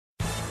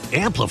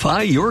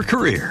Amplify your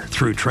career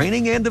through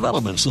training and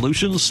development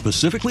solutions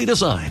specifically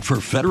designed for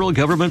federal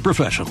government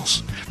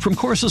professionals. From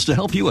courses to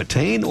help you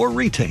attain or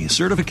retain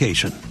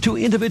certification, to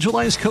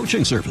individualized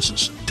coaching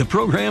services, to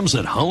programs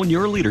that hone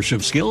your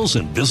leadership skills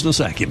and business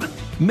acumen,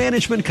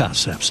 Management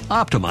Concepts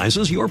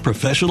optimizes your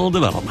professional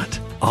development.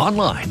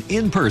 Online,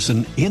 in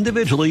person,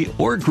 individually,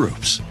 or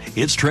groups,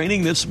 it's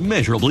training that's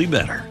measurably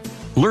better.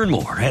 Learn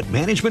more at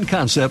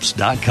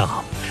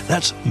managementconcepts.com.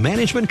 That's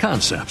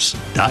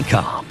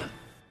managementconcepts.com.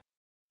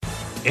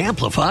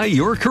 Amplify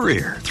your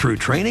career through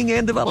training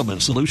and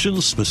development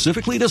solutions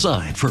specifically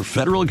designed for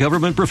federal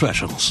government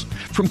professionals.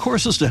 From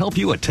courses to help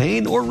you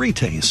attain or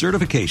retain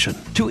certification,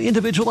 to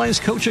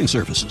individualized coaching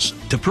services,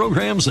 to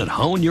programs that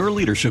hone your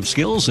leadership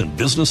skills and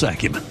business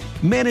acumen,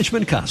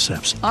 Management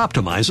Concepts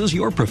optimizes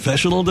your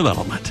professional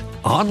development.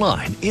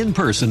 Online, in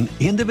person,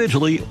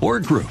 individually, or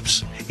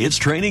groups, it's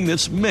training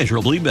that's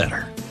measurably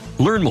better.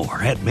 Learn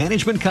more at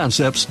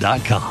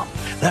managementconcepts.com.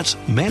 That's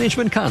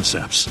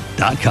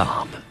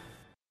managementconcepts.com.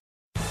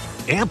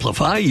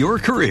 Amplify your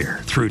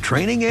career through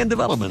training and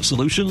development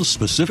solutions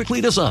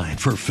specifically designed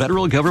for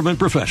federal government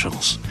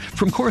professionals.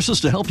 From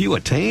courses to help you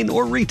attain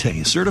or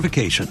retain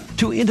certification,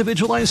 to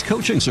individualized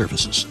coaching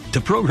services,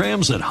 to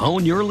programs that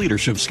hone your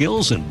leadership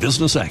skills and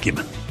business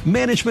acumen,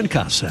 Management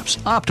Concepts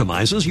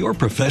optimizes your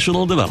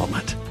professional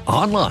development.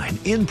 Online,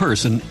 in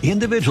person,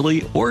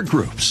 individually, or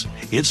groups,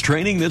 it's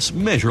training that's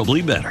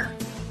measurably better.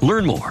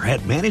 Learn more at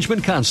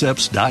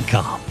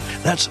managementconcepts.com.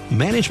 That's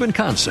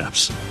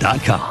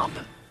managementconcepts.com.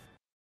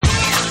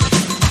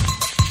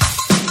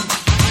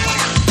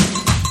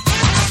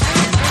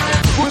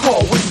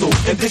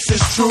 And this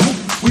is true.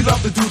 We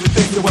love to do the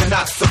things that we're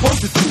not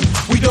supposed to do.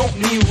 We don't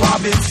mean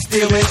robbing,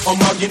 stealing, or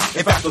mugging.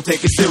 In fact, don't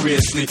take it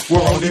seriously.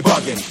 We're only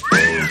bugging.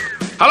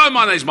 Hello,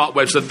 my name's Mark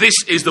Webster. This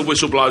is the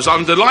Whistleblowers.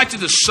 I'm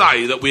delighted to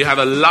say that we have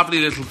a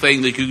lovely little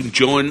thing that you can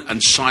join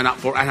and sign up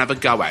for and have a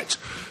go at.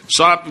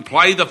 Sign up and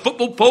play the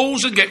football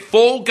pools and get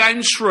 4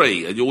 games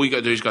free. And all you got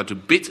to do is go to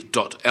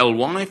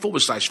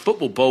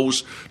bit.ly/football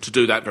pools to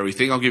do that very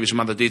thing. I'll give you some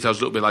other details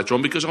a little bit later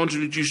on because I want to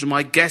introduce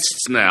my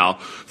guests now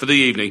for the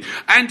evening.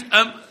 And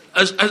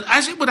as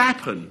it would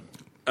happen,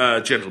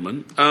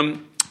 gentlemen,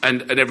 and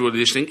everybody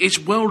listening, it's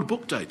World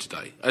Book Day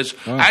today, as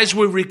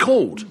we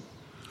record,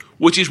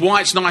 which is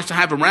why it's nice to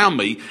have around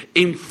me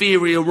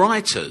inferior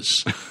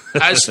writers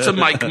as to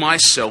make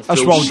myself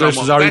That's feel why I'm dressed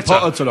as Harry better.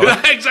 Potter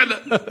tonight.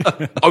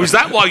 Exactly. Oh, is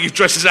that why you've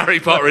dressed as Harry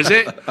Potter, is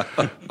it?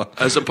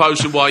 As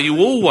opposed to why you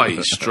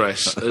always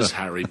dress as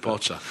Harry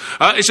Potter.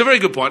 It's a very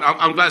good point.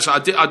 I'm glad to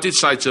say, I did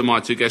say to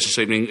my 2 guests this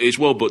evening, it's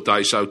World Book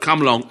Day, so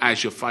come along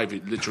as your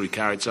favourite literary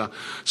character.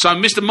 So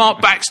Mr. Mark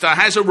Baxter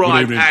has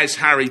arrived as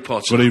Harry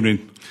Potter. Good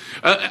evening.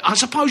 I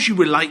suppose you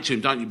relate to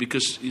him, don't you?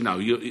 Because you know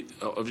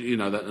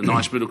that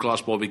nice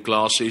middle-class boy with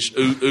glasses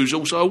who's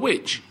also a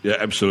witch. Yeah,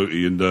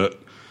 absolutely. And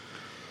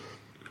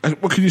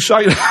what can you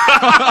say?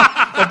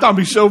 I've done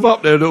myself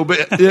up there a little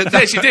bit. Yeah.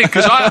 Yes, you did,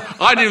 because I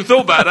hadn't even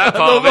thought about that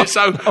part of it,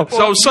 so I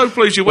was so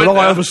pleased you went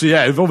there. I obviously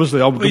have.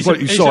 Obviously, I'm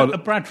completely silent. He's a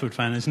Bradford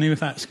fan, isn't he,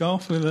 with that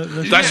scarf?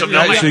 That's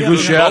actually a good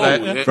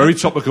shout there. Very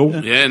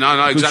topical. Yeah,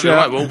 no, exactly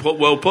right.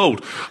 Well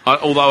pulled.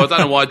 Although I don't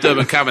know why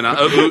Dermot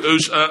Kavanagh,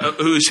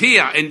 who's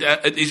here,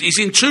 he's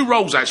in 2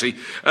 roles, actually.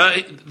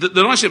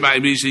 The nice thing about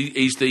him is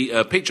he's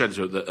the picture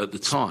editor at the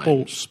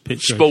time.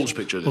 Sports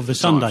picture of the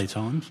Sunday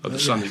Times. Of the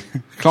Sunday.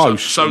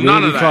 Close. So really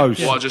none of that.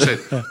 Close. What I just said.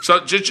 So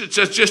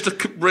just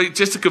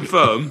to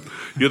confirm,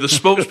 you're the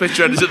sports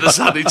picture editor at the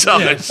Sunday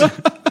Times. Yeah.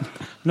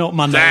 Not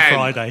Monday or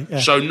Friday.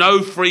 Yeah. So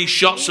no free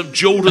shots of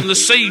Jordan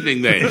this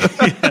evening then,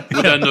 with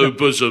their new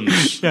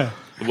bosoms,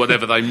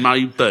 whatever they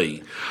may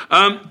be.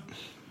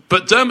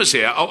 But Dermot's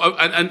here,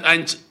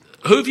 and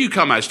who have you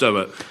come as,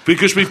 Dermot?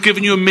 Because we've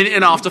given you a minute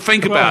and a half to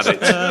think about it.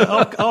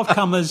 I've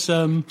come as...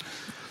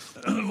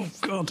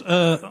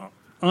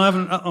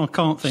 I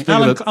can't think.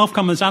 I've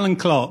come as Alan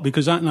Clark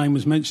because that name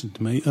was mentioned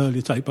to me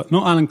earlier today, but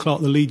not Alan Clark,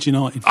 the Leeds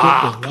United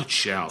footballer. Good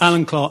shout.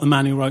 Alan Clark, the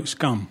man who wrote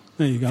Scum.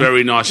 There you go.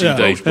 Very nice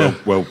indeed.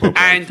 Well,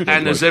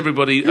 and as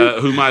everybody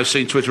who may have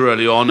seen Twitter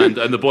early on, and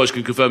the boys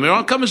can confirm here,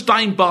 I come as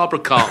Dame Barbara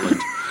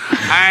Cartland.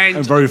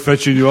 And very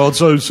fetching you are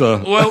too,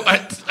 sir. Well,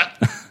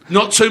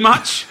 not too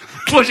much.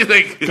 What do you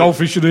think?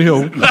 Goldfish in the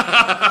hill.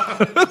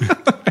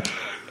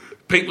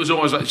 Pink was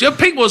always like...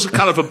 Pink was the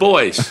colour for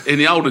boys in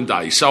the olden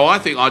days, so I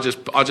think I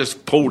just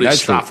pulled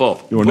his stuff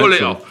off.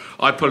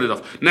 I pull it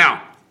off.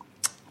 Now,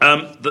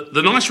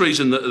 the nice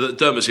reason that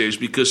Dermot's here is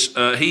because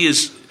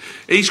he's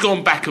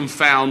gone back and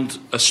found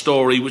a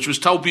story which was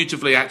told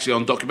beautifully, actually,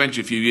 on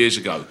documentary a few years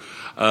ago.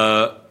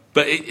 But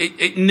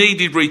it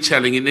needed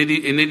retelling, it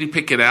needed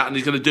picking out, and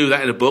he's going to do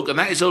that in a book, and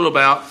that is all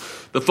about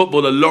the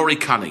footballer Laurie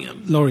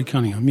Cunningham. Laurie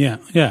Cunningham,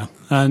 yeah.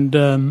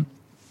 And,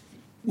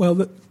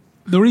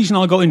 the reason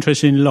I got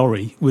interested in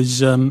Laurie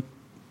was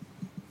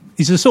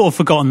he's a sort of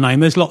forgotten name.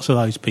 There's lots of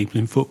those people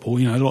in football,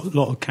 a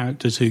lot of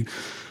characters who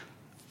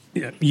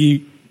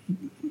you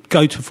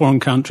go to foreign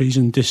countries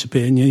and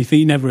disappear and you think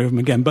you never hear of them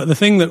again. But the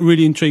thing that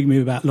really intrigued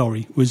me about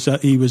Laurie was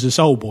that he was a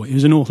soul boy. He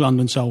was a North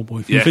London soul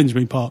boy from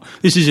Finsbury Park.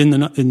 This is in the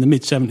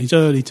mid-'70s,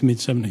 early to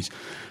mid-'70s.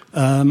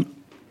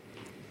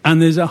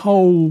 And there's a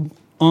whole,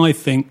 I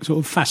think, sort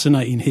of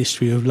fascinating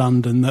history of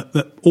London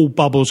that all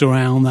bubbles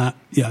around that,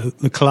 you know,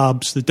 the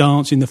clubs, the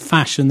dancing, the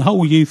fashion, the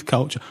whole youth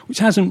culture, which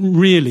hasn't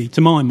really,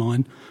 to my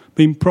mind,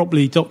 been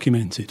properly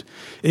documented.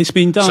 It's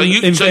been done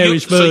in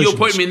various versions. So you're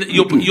putting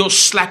him you're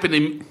slapping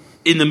him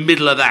in the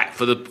middle of that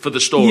for the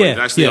story. Yeah,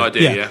 that's the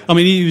idea. Yeah. I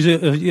mean, he was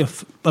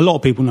a lot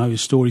of people know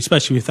his story,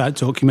 especially with that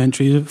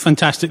documentary. He's a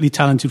fantastically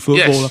talented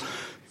footballer. Yes.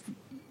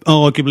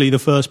 Arguably the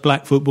first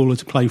black footballer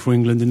to play for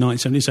England in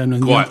 1977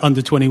 and the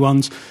under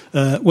 21s,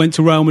 went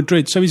to Real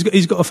Madrid. So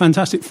he's got a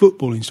fantastic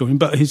footballing story,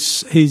 but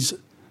his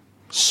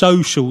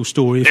social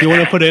story, if you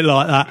want to put it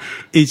like that,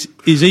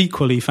 is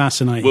equally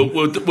fascinating.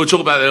 We'll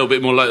talk about that a little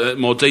bit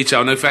more detail.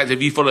 And in fact, if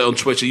you follow it on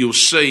Twitter, you'll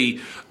see,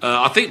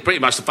 I think, pretty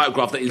much the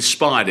photograph that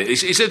inspired it.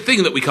 It's a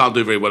thing that we can't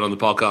do very well on the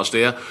podcast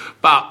here,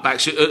 but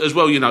Max, as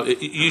well, you know,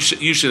 you've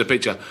seen the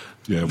picture.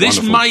 Yeah, this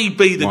wonderful. may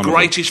be the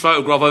greatest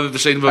photograph I've ever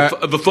seen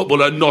of a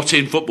footballer not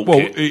in football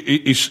kit.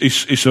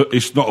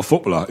 It's not a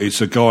footballer.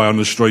 It's a guy on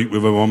the street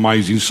with an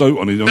amazing suit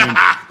on. I mean,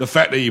 the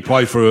fact that he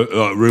played for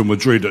Real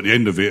Madrid at the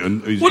end of it,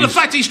 and the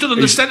fact he stood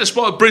on the centre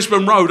spot of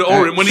Brisbane Road at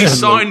Orient when he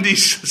signed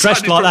his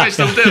professional deal.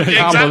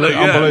 Exactly,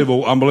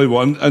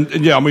 unbelievable.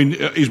 And yeah, I mean,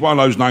 he's one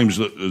of those names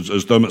that,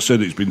 as Dermot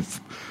said, it's been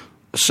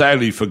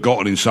sadly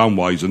forgotten in some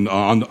ways and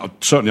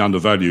certainly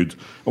undervalued.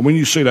 And when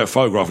you see that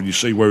photograph and you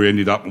see where he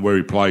ended up and where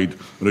he played and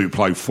who he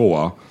played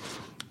for,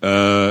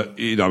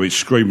 you know, it's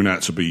screaming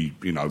out to be,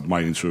 you know,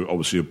 made into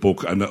obviously a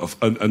book and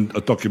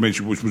a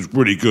documentary which was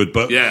really good.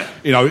 But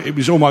you know, it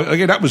was almost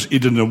again that was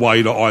hidden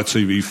away like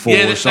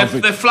ITV4 or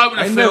something. They're floating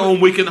a film.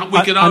 We can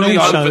only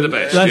hope for the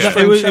best.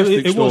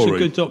 It was a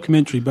good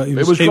documentary, but it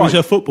was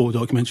a football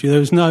documentary. There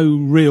was no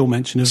real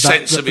mention of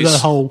that,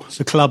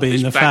 the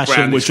clubbing, the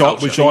fashion, which I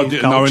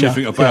didn't know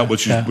anything about.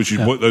 Which is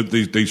what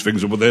these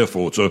things were there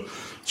for, to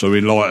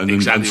enlighten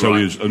and tell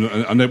you.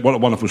 And what a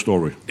wonderful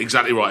story.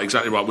 Exactly right.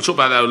 We'll talk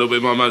about that a little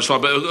bit more.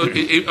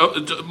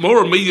 But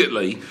more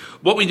immediately,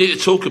 what we need to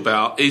talk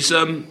about is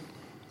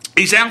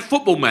our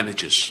football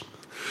managers,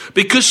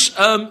 because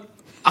I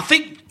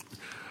think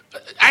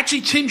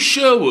actually Tim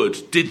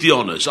Sherwood did the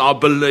honours. I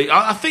believe.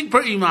 I think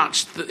pretty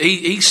much that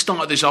he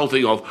started this whole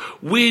thing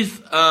off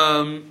with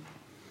a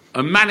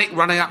Manic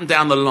running up and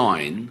down the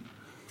line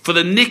for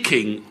the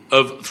nicking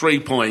of 3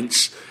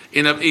 points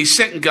in his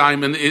second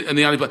game and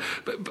the only. But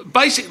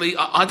basically,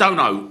 I don't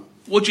know.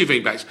 What do you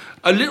think, Bax?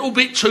 A little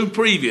bit too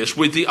previous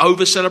with the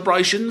over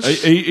celebrations.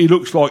 He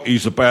looks like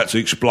he's about to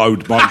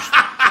explode most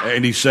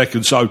any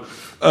second. So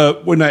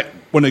when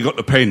they got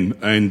the pen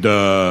and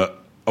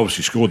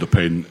obviously scored the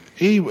pen,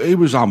 he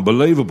was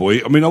unbelievable.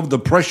 I mean, of the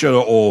pressure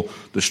or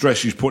the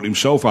stress he's put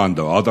himself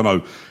under, I don't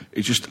know.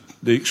 It's just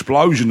the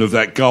explosion of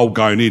that goal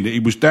going in. He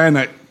was down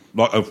that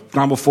like a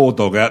number 4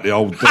 dog out the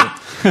old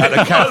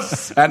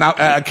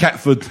at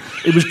Catford.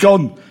 It was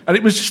gone, and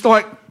it was just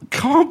like.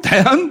 Calm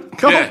down.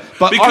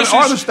 But because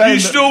I understand.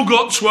 You still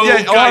got 12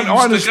 games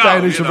I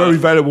understand to go, it's a very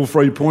valuable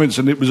 3 points,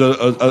 and it was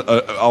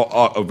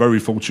a very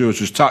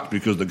fortuitous touch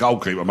because the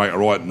goalkeeper made a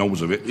right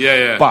nose of it.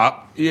 Yeah.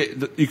 But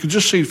you could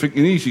just see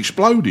thinking he's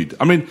exploded.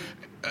 I mean,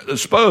 at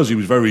Spurs he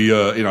was very,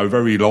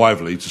 very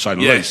lively to say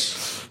the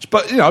least.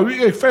 But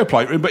fair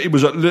play to him. But it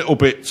was a little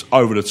bit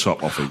over the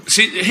top, I think.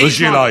 The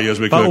gilet, as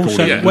we could call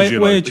it.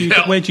 Where do you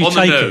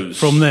take it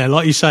from there?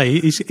 Like you say,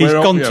 he's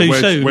gone too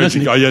soon. He has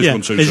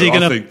gone too soon. Is he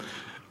going to?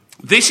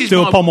 This is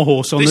do a pommel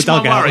horse on the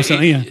dugout or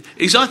something.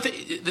 I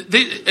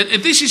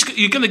think this is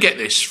you're going to get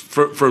this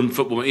from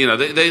football. You know,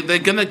 they're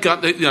going to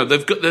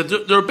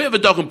they're a bit of a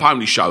dog and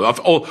pony show,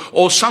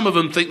 or some of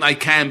them think they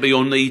can be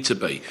or need to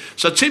be.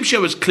 So Tim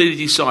Sherwood's clearly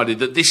decided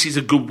that this is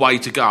a good way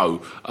to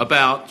go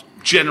about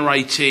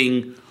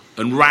generating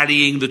and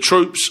rallying the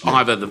troops,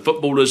 either the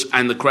footballers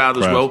and the crowd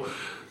as well.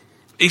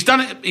 He's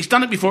done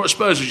it before at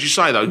Spurs, as you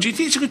say. Though, do you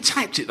think it's a good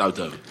tactic, though,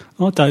 Dermot?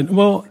 I don't.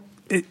 Well.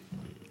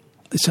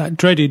 It's that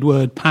dreaded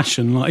word,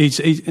 passion. Like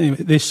he's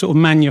this sort of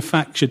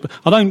manufactured. But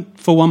I don't,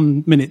 for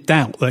 1 minute,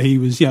 doubt that he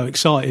was,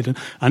 excited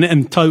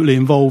and totally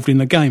involved in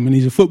the game, and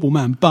he's a football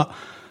man. But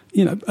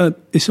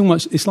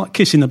it's like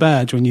kissing the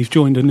badge when you've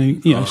joined a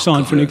new,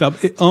 signed for a new club.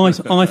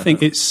 I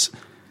think it's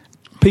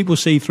people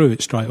see through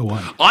it straight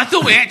away. I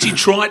thought we actually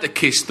tried to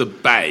kiss the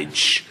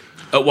badge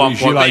at one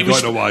point, but he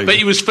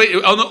was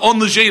on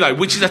the gilet,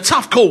 which is a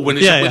tough call when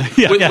it's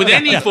with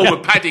any form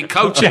of padded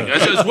coaching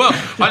as well.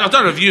 I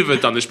don't know if you've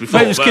ever done this before.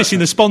 Maybe it was kissing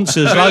the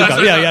sponsors logo.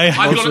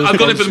 I've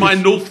got it with my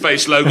North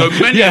Face logo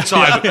many a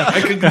time.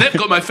 I never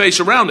got my face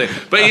around it.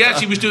 But he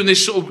actually was doing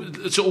this sort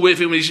of weird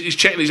thing when he's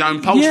checking his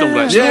own pulse and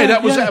all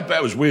that.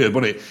 That was weird,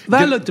 wasn't it?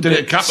 That looked a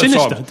bit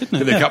sinister,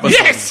 didn't it?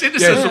 Yes,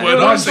 sinister is the word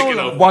I was thinking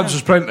of. Once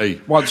was plenty.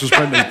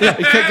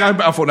 He kept going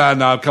back. I thought,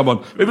 no, come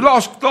on. If the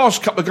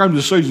last couple of games of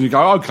the season, you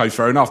go, okay,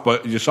 fair enough,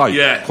 but you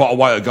say quite a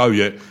way to go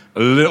yet. A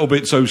little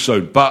bit too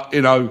soon, but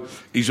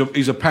he's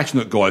a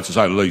passionate guy to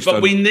say the least.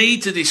 But we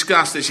need to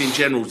discuss this in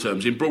general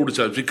terms, in broader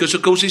terms, because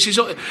of course this is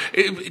what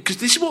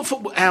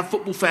our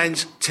football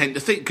fans tend to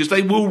think, because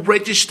they will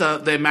register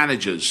their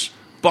managers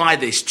by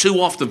this too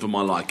often for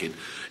my liking.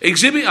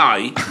 Exhibit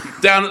A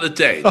down at the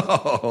Den.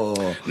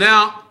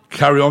 Now,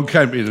 Carry on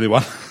camping,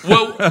 anyone?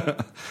 Well,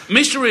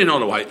 Mr. Ian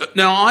Holloway,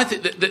 now I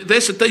think that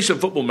there's a decent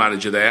football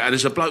manager there, and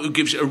there's a bloke who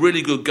gives it a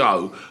really good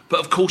go, but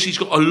of course he's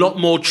got a lot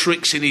more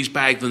tricks in his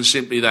bag than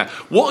simply that.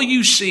 What are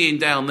you seeing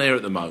down there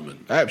at the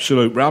moment?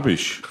 Absolute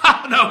rubbish.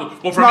 No,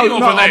 well, from him or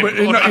from them?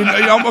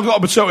 I've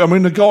got to tell you, I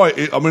mean, the guy,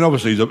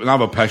 obviously he's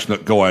another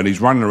passionate guy, and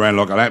he's running around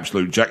like an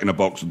absolute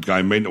jack-in-the-box and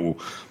going mental,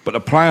 but the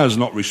players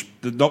not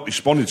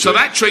responding to it. So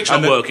that trick's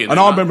not working. And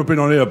I remember being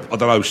on here, I don't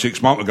know,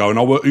 6 months ago, and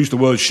I used the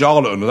word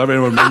charlatan. I don't know if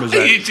anyone remembers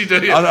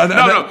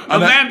that. A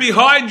man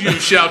behind you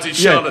shouted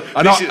charlatan.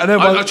 I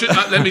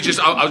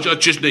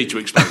just need to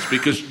explain this,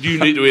 because you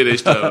need to hear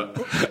this,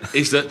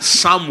 is that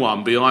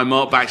someone behind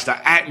Mark Baxter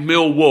at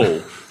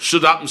Millwall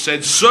stood up and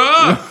said,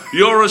 "Sir,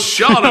 you're a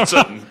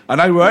charlatan." And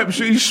they were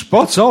absolutely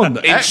spot on.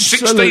 In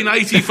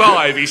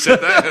 1685, he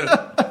said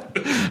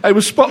that. They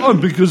were spot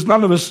on, because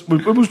none of us, we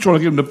was trying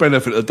to give him the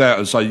benefit of the doubt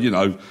and say,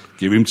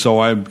 give him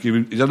time,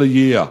 he's had a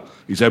year.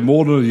 He's had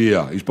more than a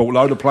year. He's brought a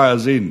load of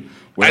players in.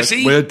 Has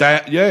he? We're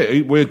down.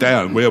 Yeah, we're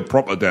down. We're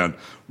proper down.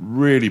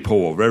 Really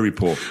poor, very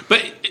poor.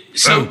 But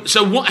so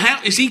what?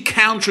 How is he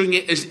countering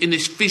it in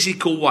this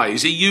physical way?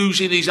 Is he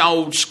using his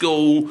old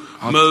school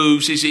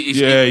moves?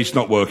 He's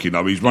not working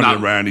though. He's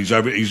running around. He's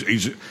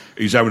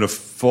having a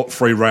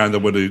free rounder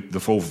with the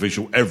fourth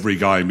official every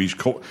game. He's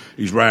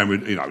round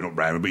with not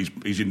round, but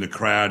he's in the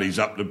crowd. He's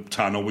up the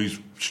tunnel. He's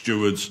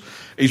stewards.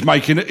 He's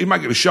making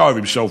a show of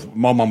himself.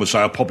 My mum would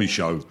say a poppy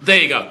show.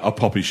 There you go. A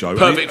poppy show.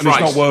 Perfect and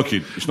phrase. It's not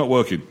working. It's not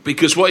working.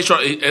 Because what he's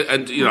trying,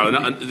 and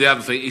the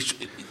other thing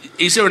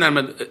is there an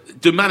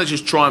element? Do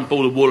managers try and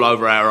pull the wool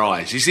over our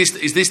eyes? Is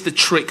this the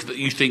trick that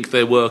you think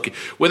they're working?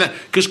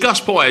 Because Gus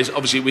Poyet,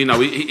 obviously, we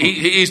know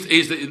he is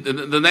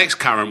the next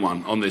current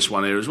one on this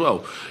one here as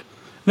well.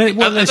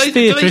 There's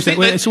theatre, isn't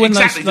it? It's when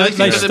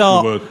they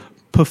start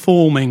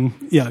performing,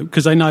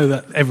 because they know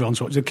that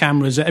everyone's watching the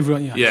cameras,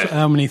 everyone,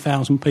 how many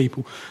thousand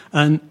people,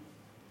 and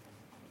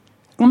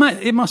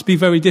it must be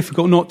very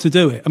difficult not to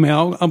do it. I mean,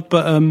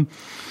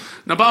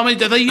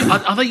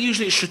 are they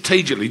using it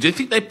strategically? Do you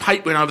think they're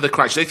papering over the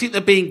cracks? Do they think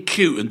they're being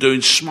cute and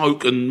doing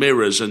smoke and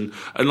mirrors and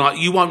like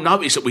you won't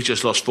notice that we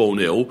just lost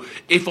 4-0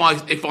 if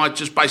I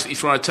just basically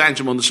throw a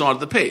tantrum on the side of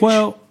the pitch?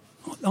 Well,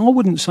 I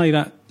wouldn't say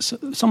that.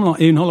 Someone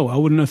like Ian Holloway, I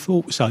wouldn't have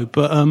thought so.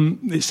 But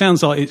it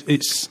sounds like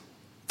it's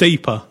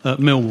deeper at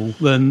Millwall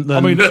than. I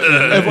mean,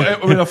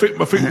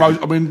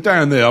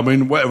 down there. I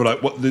mean,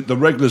 the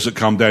regulars that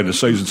come down, the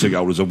season ticket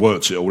holders have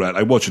worked it all out.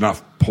 They watch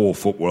enough poor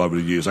football over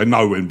the years. They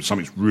know when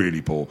something's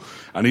really poor,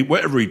 and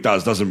whatever he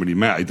does doesn't really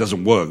matter. It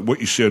doesn't work. What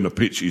you see on the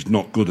pitch is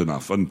not good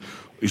enough, and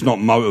he's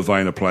not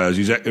motivating the players.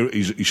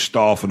 His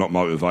staff are not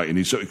motivating.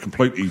 He's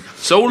completely.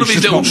 So all of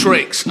his little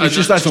tricks, it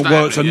just doesn't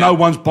work. So no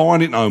one's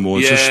buying it no more.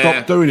 So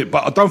stop doing it.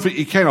 But I don't think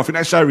he can. I think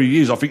that's how he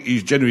is. I think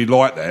he's generally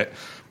like that.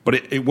 But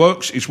it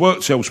works. It's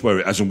worked elsewhere.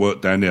 It hasn't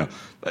worked down there.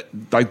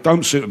 They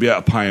don't seem to be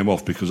able to pay him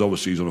off because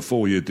obviously he's on a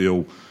 4-year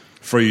deal,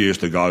 3 years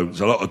to go. There's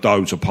a lot of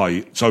dough to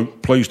pay. So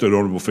please do the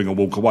honourable thing and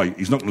walk away.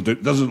 He's not going to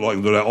do. Doesn't like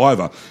to do that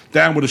either.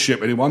 Down with the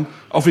ship, anyone.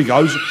 Off he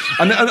goes.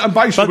 And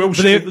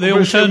basically, the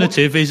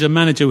alternative is a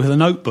manager with a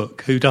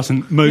notebook who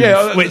doesn't move.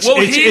 Yeah, is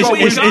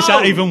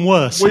that even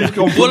worse? We've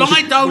gone from,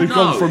 I don't know. We've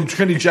gone from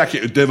Kenny Jackett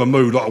who never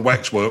moved like a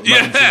waxwork.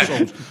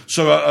 Yeah.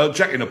 So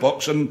Jack in the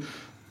Box, and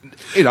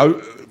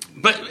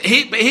But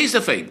here's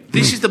the thing.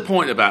 This is the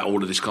point about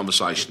all of this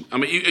conversation. I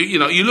mean,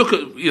 you look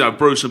at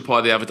Bruce and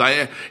Pye the other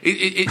day.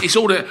 It's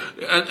all that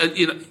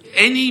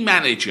any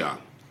manager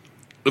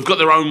have got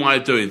their own way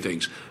of doing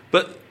things,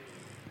 but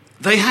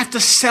they have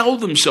to sell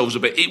themselves a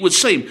bit. It would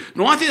seem.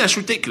 Now, I think that's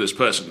ridiculous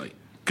personally.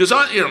 Because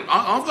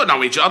I've got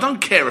no interest. I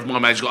don't care if my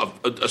manager's got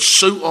a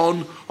suit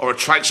on or a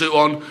tracksuit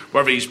on,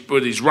 whether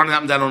he's running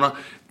up and down or not.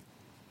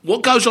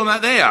 What goes on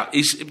out there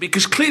is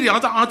because clearly I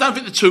don't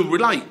think the two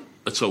relate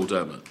at all,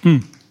 Dermot.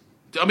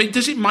 I mean,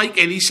 does it make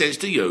any sense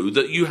to you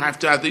that you have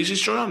to have these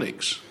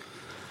histrionics?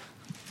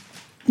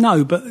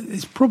 No, but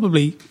it's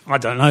probably, I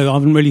don't know, I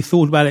haven't really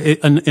thought about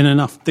it in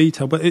enough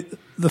detail, but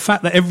the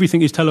fact that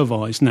everything is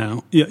televised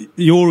now,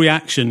 your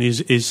reaction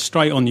is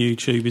straight on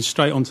YouTube, is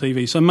straight on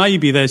TV, so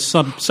maybe there's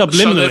subliminally,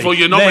 so therefore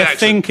you're not they're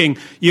reacting. thinking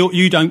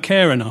you don't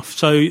care enough,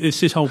 so it's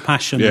this whole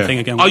passion thing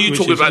again. Are you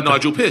talking about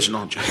Nigel Pearson,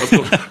 aren't you? Of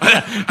course.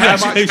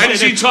 And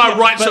his entire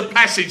rites of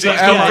passage that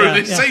he's gone through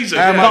this season.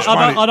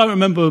 I don't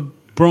remember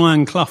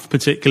Brian Clough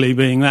particularly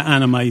being that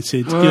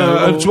animated.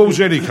 Towards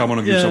the end he come on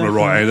and give someone a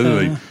right hand,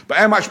 didn't he? But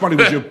how much money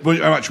would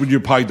you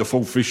pay the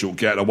full official to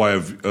get away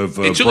of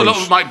it took a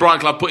lot to make Brian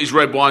Clough put his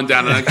red wine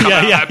down and then come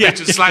out that bitch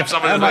and slap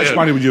someone. How much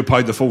money would you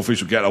pay the full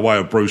official to get away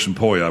of Bruce and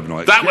Pye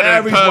overnight? That would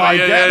have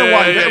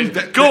been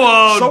perfect. Go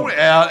on. Sort it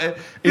out.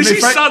 This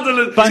is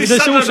Sunderland. This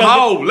is Sunderland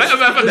Hole. Let them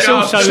have a go.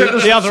 Also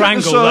the other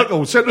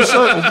angle. Set the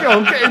circle. Go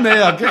on, get in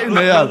there.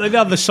 The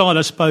other side,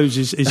 I suppose,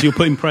 is you're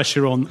putting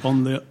pressure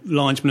on the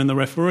linesman and the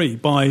referee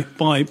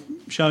by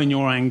showing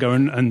your anger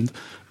and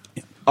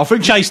I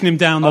think chasing him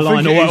down the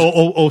line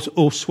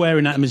or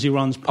swearing at him as he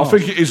runs past. I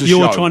think it is a show.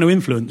 You're trying to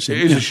influence him.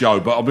 It is a show,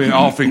 but I mean,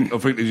 I think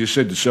as you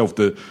said yourself,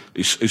 that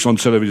it's on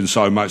television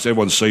so much,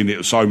 everyone's seen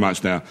it so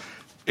much now.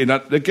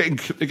 they're getting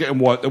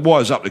wise, the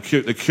wires up. The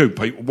cute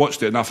people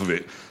watched it enough of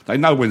it. They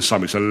know when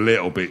something's a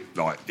little bit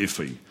like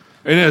iffy.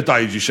 And in the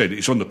day, as you said,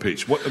 it's on the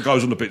pitch. What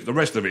goes on the pitch, the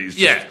rest of it is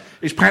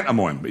it's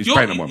pantomime. It's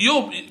pantomime.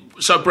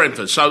 So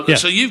Brentford.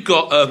 So you've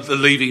got the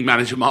leading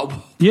manager, Mark.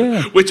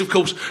 Yeah. Which of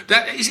course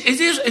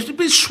it's a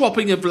bit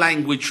swapping of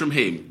language from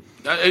him.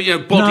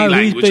 Body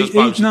language.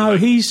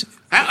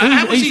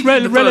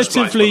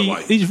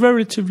 He's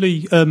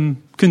relatively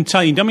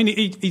contained. I mean,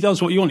 he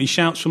does what you want. He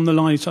shouts from the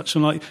line. He touches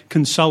on, like,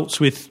 consults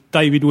with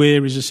David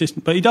Weir, his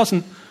assistant, but he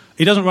doesn't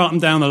write them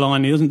down the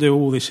line. He doesn't do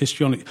all this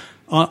histrionic.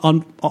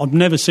 I've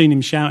never seen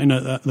him shouting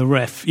at the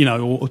ref,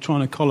 or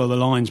trying to collar the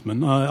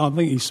linesman. I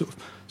think he's sort of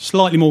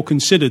slightly more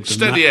considered than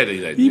Steady that. Eddie,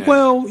 then. Yeah.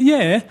 Well,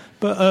 yeah,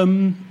 but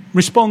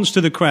responds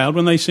to the crowd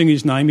when they sing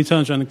his name. He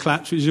turns around and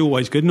claps, which is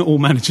always good. Not all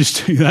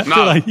managers do that,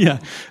 do they? Yeah.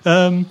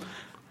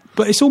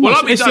 But it's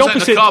almost it's the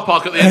opposite. In the car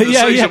park at the end of the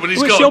season when he's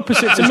gone. It's the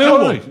opposite to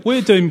Millwall.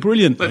 We're doing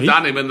brilliantly. They've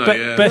done him, haven't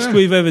they? Best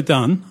we've ever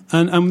done,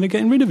 and they're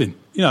getting rid of him.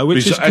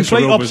 Which is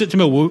complete opposite to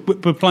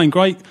Millwall. We're playing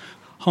great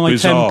high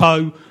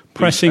tempo,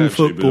 pressing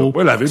football,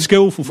 we'll have him.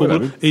 Skillful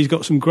football. He's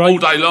got some great all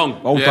day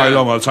long. I'll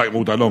take him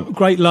all day long.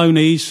 Great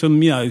loanees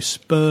from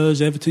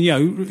Spurs,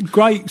 Everton.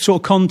 Great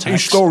sort of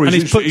contacts. And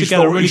he's put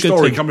together a really good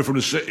team. Coming from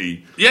the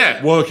city,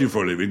 working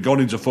for a living,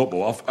 gone into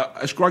football.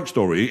 It's a great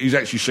story. He's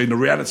actually seen the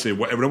reality of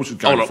what everyone else is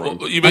going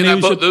through. You mean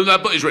that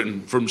book is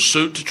written from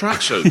suit to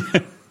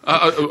tracksuit?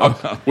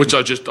 Which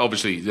I just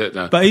obviously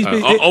But he's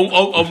been,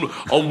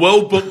 on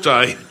World Book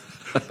Day.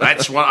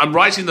 That's what I'm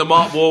writing the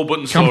Mark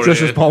Warburton story. Come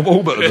dressed as Mark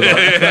Warburton.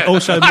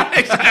 Also,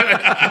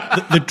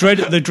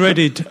 the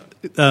dreaded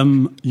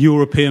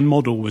European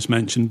model was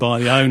mentioned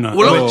by the owner.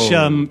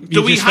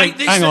 Do we hate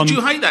this? Do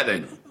you hate that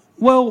then?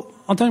 Well,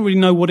 I don't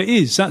really know what it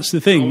is. That's the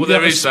thing. Well,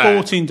 there is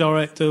sporting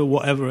director,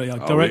 whatever,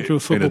 director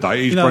of football. In a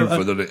day, he's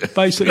Brentford, isn't it?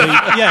 Basically,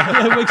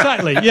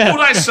 exactly. Yeah. All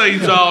that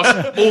seems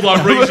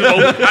although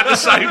reasonable at the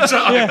same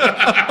time.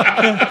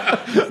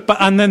 Yeah.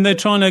 And then they're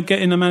trying to get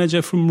in a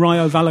manager from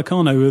Rayo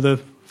Vallecano, who are the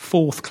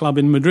fourth club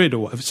in Madrid or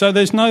whatever. So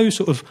there's no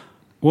sort of,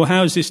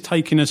 how is this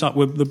taking us up?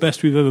 We're the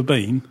best we've ever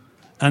been.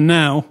 And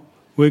now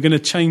we're going to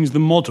change the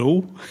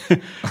model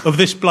of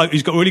this bloke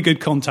who's got really good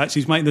contacts.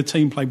 He's making the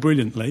team play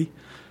brilliantly.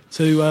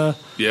 You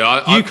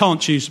can't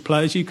choose the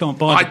players. You can't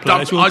buy the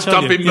players. I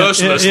dump him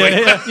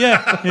mercilessly.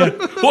 Yeah.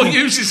 What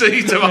use is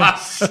he to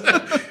us?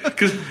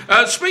 Because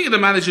speaking of the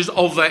managers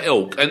of their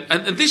ilk,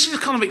 and this is a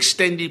kind of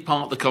extended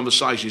part of the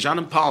conversation, is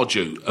Alan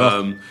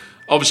Pardew,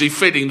 obviously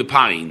feeling the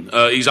pain,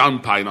 his own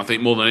pain, I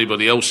think, more than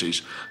anybody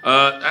else's,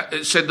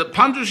 said that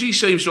punditry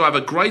seems to have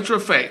a greater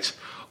effect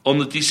on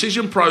the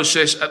decision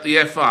process at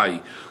the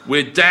FA.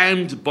 We're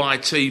damned by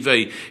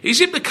TV. His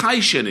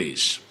implication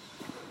is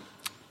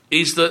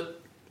that,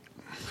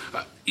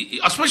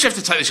 I suppose you have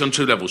to take this on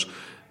two levels.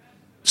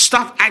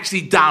 Stuff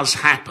actually does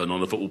happen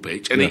on a football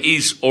pitch, and it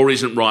is or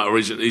isn't right or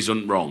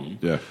isn't wrong.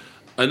 Yeah.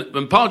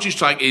 And Pardew's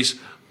take is,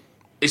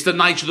 it's the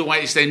nature of the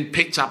way it's then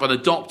picked up and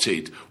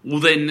adopted will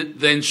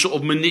then sort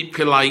of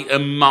manipulate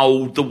and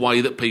mould the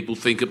way that people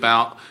think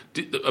about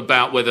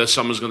whether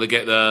someone's going to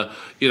get the,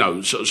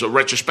 sort of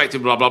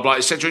retrospective, blah, blah, blah,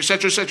 etc.,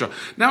 etc., etc.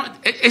 Now,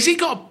 has he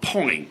got a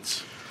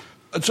point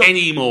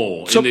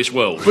anymore in this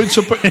world?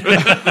 To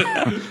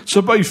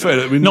be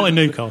fair, I mean, not in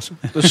Newcastle.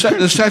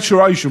 the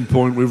saturation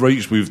point we've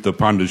reached with the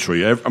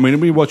punditry. I mean,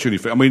 we watch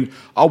anything. I mean,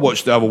 I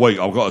watched the other week.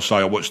 I've got to say,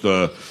 I watched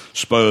the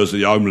Spurs,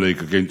 the home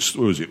league against.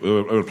 Who was it?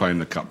 We were playing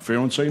the cup.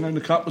 Fiorentina in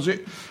the cup, was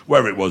it?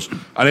 Wherever it was,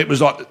 and it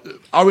was like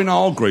Owen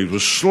Hargreaves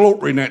was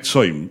slaughtering that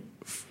team,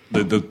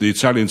 the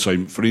Italian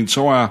team, for the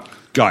entire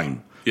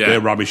game. Yeah.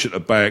 They're rubbish at the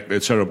back. They're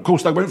terrible. Of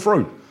course, they went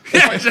through.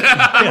 But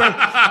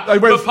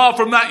apart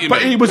from that,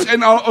 he was,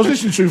 and I was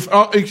listening to him.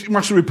 He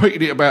must have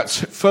repeated it about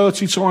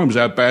 30 times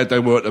how bad they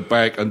were at the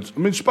back. And I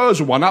mean,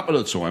 Spurs were 1-up at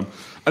the time,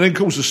 and then of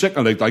course the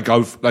second leg they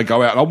go out.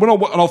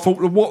 And I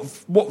thought,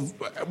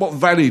 what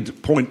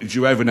valid point did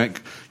you have in that?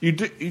 You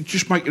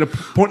just making a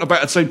point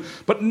about a team,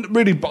 but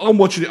I'm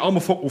watching it. I'm a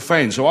football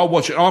fan, so I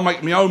watch it. And I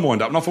make my own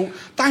mind up, and I thought,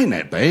 they ain't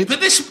that bad. But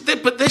this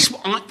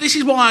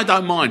is why I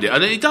don't mind it,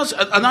 and it does.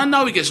 And I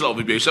know it gets a lot of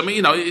abuse. I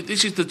mean,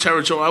 this is the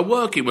territory I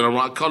work in when I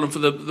write a column for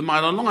the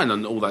Mail Online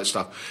and all that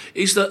stuff.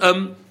 Is that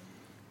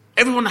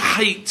everyone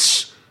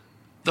hates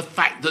the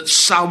fact that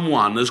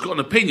someone has got an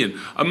opinion,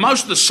 and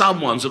most of the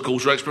someones, of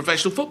course, are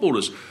ex-professional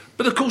footballers.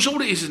 But of course, all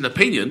it is an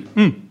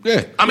opinion.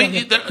 Yeah, I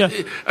mean,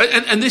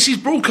 and this is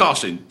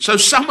broadcasting, so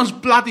someone's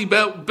bloody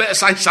better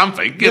say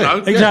something, you know.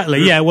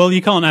 Exactly. Yeah. Well,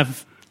 you can't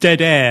have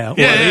dead air.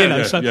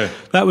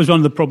 That was one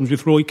of the problems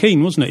with Roy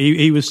Keane, wasn't it?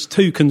 He was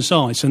too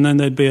concise, and then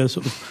there'd be a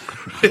sort of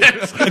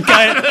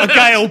a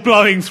gale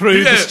blowing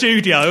through the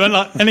studio, and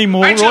like, any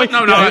more, actually, Roy?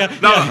 No.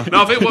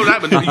 I think what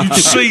happened, you'd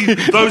see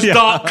those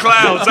dark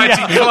clouds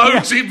actually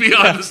closing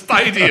behind the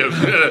stadium,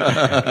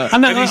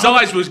 and his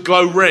eyes would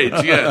glow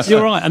red. Yes,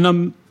 you're right,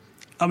 and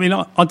I mean,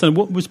 I don't know,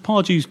 what was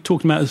Pardew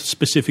talking about, a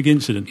specific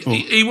incident?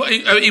 He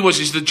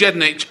was the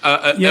Jednik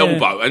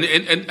elbow,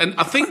 and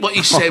I think what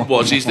he said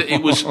is that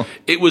it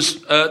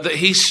was that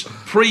his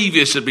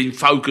previous had been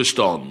focused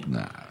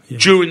on.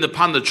 during the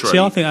punditry. See,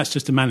 I think that's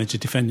just a manager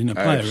defending a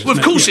player. Well,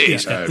 of course it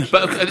is. Yeah.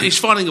 But he's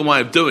finding a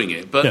way of doing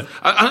it. But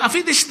I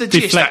think this is the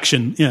gist.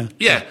 Deflection,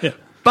 Yeah.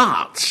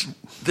 But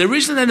there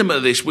is an element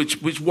of this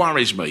which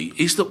worries me,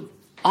 is that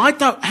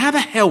how the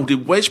hell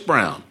did Wes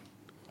Brown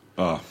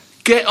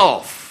get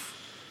off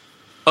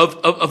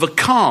of a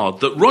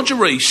card that Roger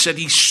Rees said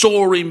he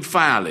saw him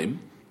foul him?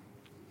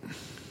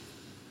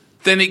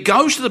 Then it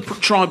goes to the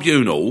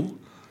tribunal,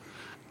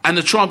 and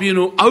the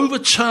tribunal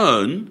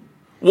overturn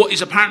what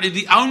is apparently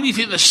the only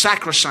thing that's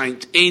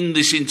sacrosanct in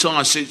this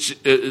entire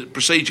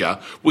procedure,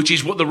 which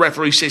is what the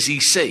referee says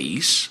he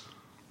sees.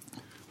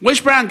 Wes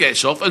Brown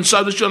gets off, and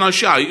so does John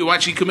O'Shea, who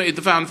actually committed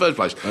the foul in the first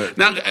place.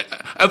 Now,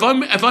 have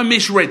I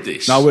misread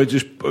this? No, we're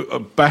just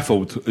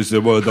baffled is the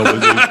word I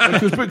would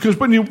use. Because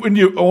when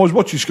I was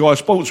watching Sky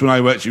Sports when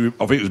they were actually,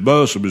 I think it was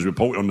Mercer was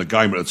reporting on the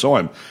game at the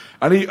time,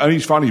 and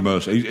he's funny,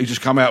 Mercer. He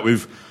just come out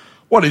with,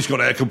 well, he's got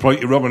that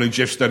completely wrong, and then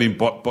Jeff Stenning,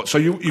 but so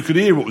you could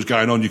hear what was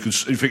going on. You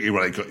think,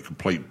 well, he got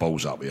complete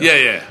balls up here.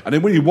 Yeah. And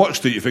then when you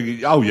watched it, you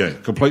think, oh yeah,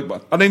 complete.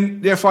 And then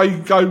the FA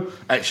go,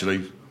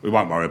 actually, we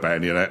won't worry about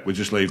any of that. We'll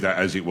just leave that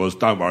as it was.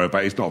 Don't worry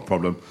about it. It's not a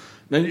problem.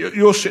 Then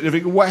you're sitting there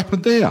thinking, what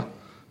happened there?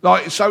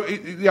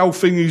 The whole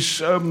thing is,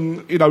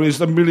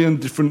 there's a million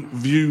different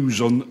views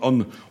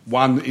on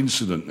one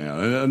incident now.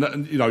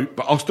 And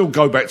but I'll still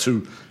go back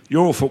to,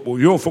 you're a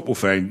football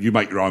fan, you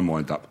make your own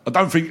mind up. I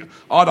don't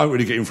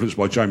really get influenced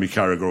by Jamie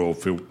Carragher or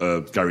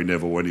Gary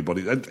Neville or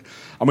anybody. I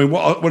mean,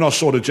 when I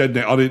saw the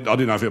Jednet, I didn't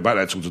know anything about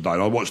that till today.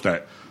 And I watched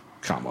that.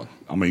 Come on.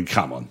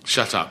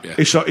 Shut up, yeah.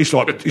 It's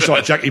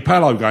like Jackie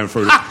Pallow going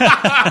through it.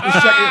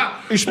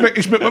 It's Mick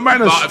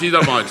McManus. But if you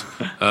don't mind.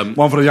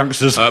 One for the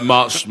youngsters.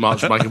 Mark's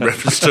making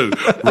reference to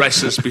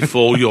wrestlers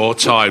before your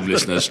time,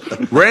 listeners.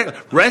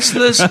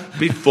 Wrestlers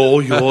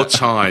before your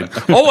time.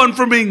 Oh, and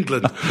from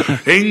England.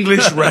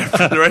 English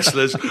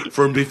wrestlers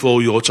from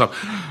before your time.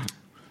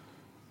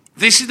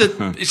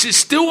 It's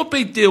still a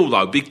big deal,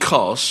 though,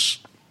 because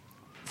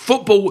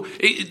football,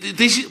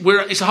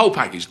 it's a whole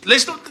package.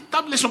 Let's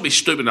not be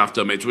stupid enough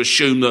to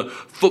assume that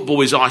football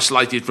is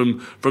isolated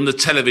from the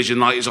television,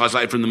 like it's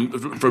isolated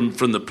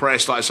from the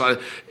press. Like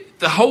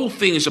the whole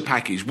thing is a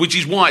package, which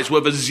is why it's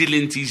worth a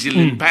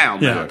zillion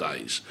pound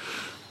nowadays.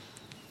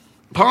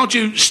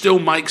 Pardew still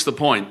makes the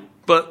point,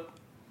 but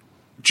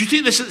do you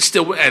think there's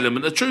still an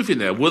element of truth in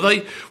there? Will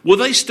they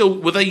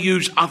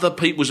use other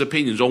people's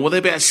opinions, or will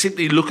they be able to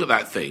simply look at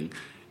that thing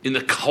in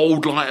the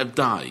cold light of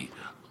day?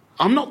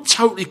 I'm not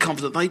totally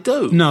confident they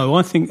do. No,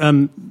 I think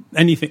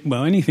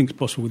anything's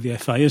possible with the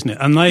FA, isn't it?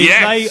 And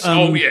yes.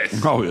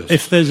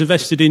 If there's a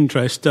vested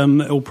interest,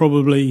 it'll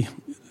probably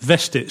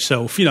vest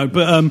itself,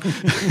 But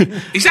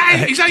is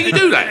that how you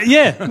do that?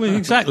 Yeah, well,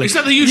 exactly. Is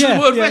that the use of the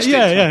word vested?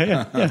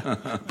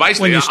 Yeah.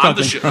 Basically,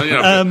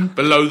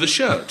 below the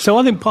shirt. So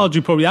I think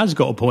Pardew probably has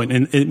got a point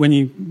in when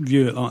you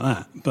view it like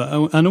that,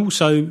 but and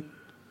also,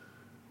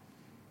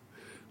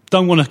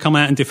 don't want to come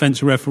out in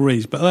defence of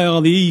referees, but they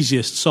are the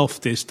easiest,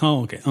 softest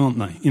target, aren't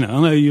they? I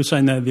know you're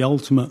saying they're the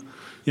ultimate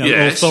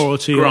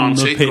authority on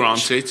the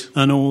pitch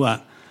and all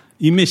that.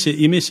 You miss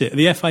it.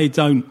 The FA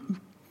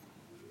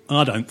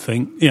I don't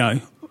think,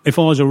 if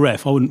I was a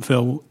ref, I wouldn't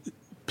feel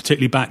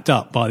particularly backed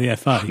up by the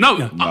FA.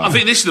 No. I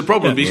think this is the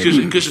problem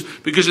because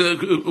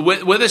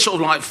where they're sort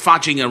of like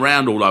fudging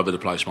around all over the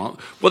place,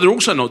 Mark. What they're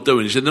also not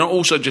doing is they're not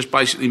also just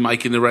basically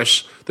making the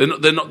refs. They're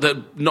not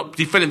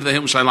defending for the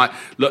hill and saying like,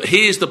 look,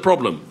 here's the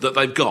problem that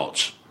they've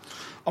got.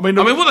 I mean,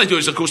 what they do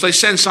is, of course, they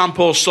send some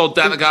poor sod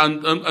down to go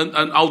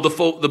and hold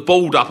the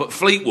ball up at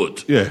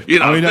Fleetwood. Yeah, they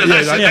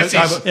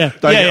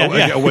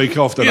get a week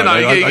off. They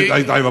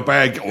have a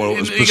bag. Well,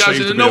 he goes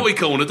in the naughty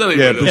corner, doesn't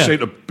he? Yeah,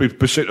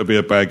 perceived to be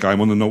a bad game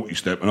on the naughty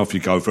step, and off you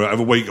go for it. Have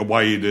a week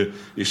away. You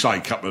say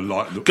a couple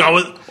of go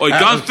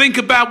and think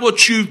about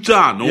what you've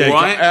done. All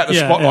right, out the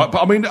spotlight.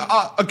 But I mean,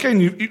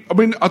 again,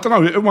 I don't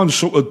know. Everyone's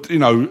sort of,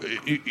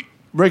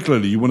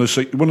 regularly you want to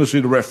see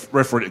the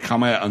referee to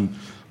come out and,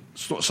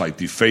 not say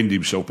defend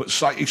himself, but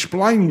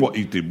explain what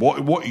he did,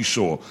 what he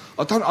saw.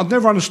 I've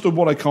never understood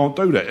why they can't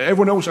do that.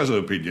 Everyone else has an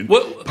opinion.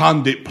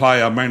 Pundit,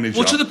 player, manager.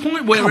 Well, to the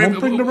point where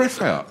bring the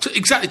ref out.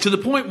 Exactly to the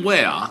point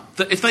where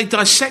that if they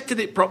dissected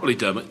it properly,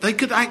 Dermot, they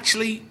could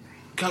actually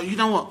go. You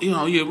know what?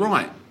 You're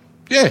right.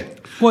 Yeah.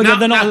 Well,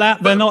 they're not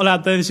allowed. They're not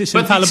allowed. There's this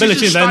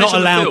infallibility. They're not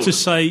allowed to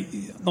say,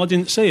 "I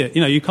didn't see it."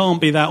 You can't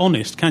be that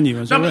honest, can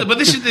you? But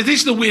this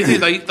is the weird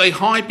thing. They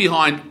hide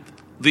behind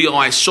the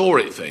 "I saw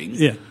it" thing.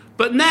 Yeah.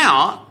 But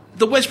now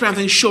the Wes Brown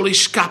thing surely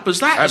scuppers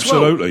that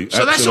absolutely, as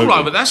well. So that's all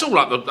over. That's all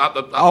up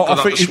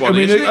the swan.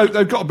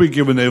 They've got to be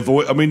given their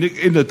voice. I mean,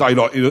 in the day,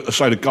 like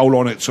say the goal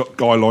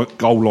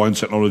line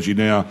technology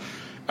now.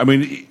 I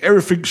mean,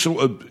 everything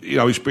sort of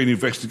it's been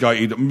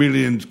investigated.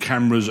 Millions of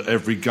cameras at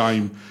every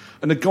game,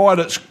 and the guy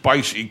that's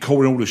basically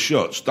calling all the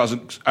shots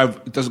doesn't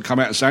come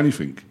out and say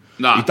anything.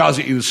 No. He does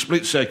it in a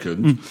split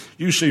second.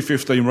 You see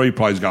 15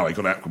 replays go, he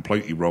got that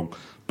completely wrong.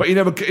 But he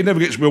never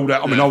gets ruled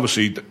out. I mean,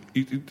 obviously,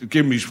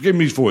 give him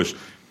his voice.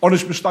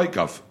 Honest mistake,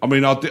 Gov. I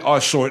mean, I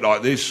saw it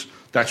like this.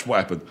 That's what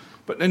happened.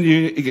 But then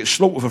you get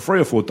slaughtered for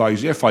 3 or 4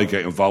 days. The FA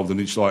get involved, and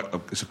it's like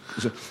it's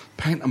a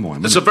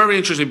pantomime. It's a very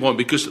interesting point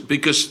because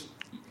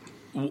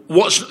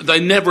they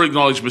never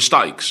acknowledge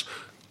mistakes.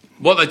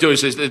 What they do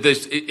is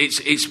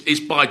it's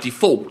by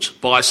default,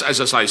 by,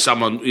 as I say,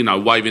 someone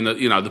waving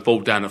the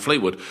ball down at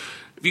Fleetwood.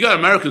 If you go to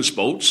American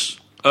sports,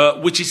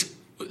 which is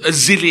a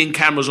zillion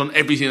cameras on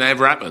everything that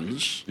ever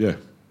happens, yeah.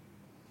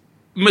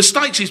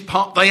 Mistakes is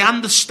part. They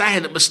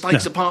understand that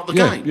mistakes are part of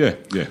the game. Yeah.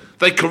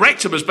 They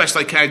correct them as best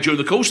they can during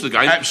the course of the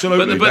game.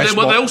 Absolutely. But then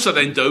what they also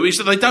then do is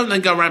that they don't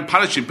then go around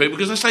punishing people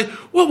because they say,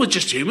 "Well, we're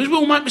just humans. We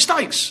all make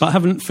mistakes." But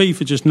haven't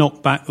FIFA just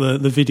knocked back the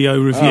video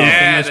review thing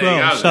as there you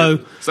well? go.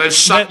 So they've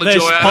sucked the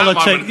joy out of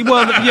that moment.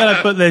 Well,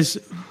 yeah, but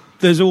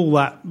there's all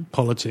that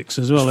politics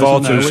as well.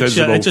 Far isn't too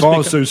there?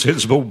 sensible. Too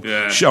sensible.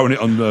 Yeah. Showing it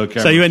on the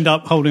camera. So you end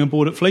up holding a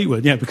board at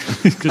Fleetwood, because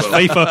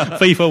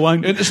FIFA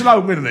won't. It's a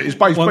no-winner, isn't it? It's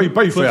be fair.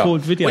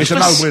 It's a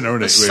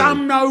no-winner, isn't it?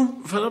 Really?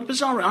 For the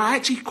bizarre, I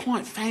actually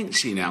quite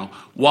fancy now,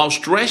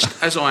 whilst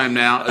dressed as I am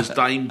now as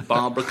Dame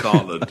Barbara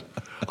Cartland.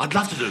 I'd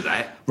love to do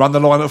that. Run the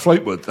line at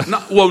Fleetwood.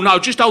 No,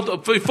 just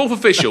hold fourth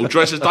official,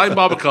 dressed as Dame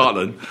Barbara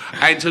Cartland,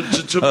 and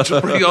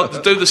to bring on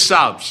to do the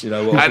subs. You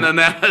know what? And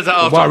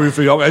then worrying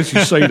for you. I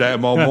actually see that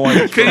in my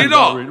mind. Can you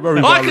not?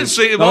 Very I can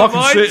see it in my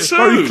mind too.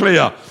 Very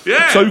clear.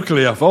 Yeah. Too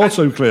clear. Far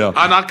too clear.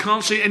 And I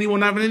can't see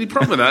anyone having any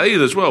problem with that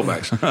either as well,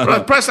 Max.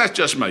 But perhaps that's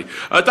just me.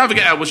 Don't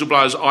forget our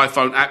Whistleblowers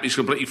iPhone app is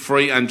completely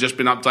free and just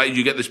been updated.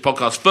 You get this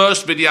podcast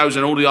first, videos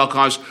and all the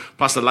archives,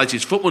 plus the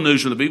latest football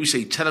news from the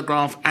BBC,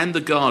 Telegraph and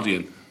The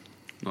Guardian.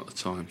 Not the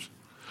Times.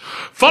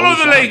 Follow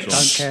the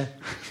links. Don't care.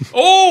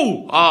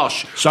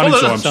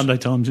 Sunday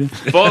Times. Yeah.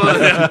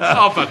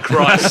 Oh, for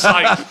Christ's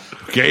sake.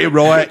 Get it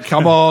right.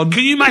 Come on.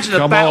 Can you imagine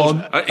the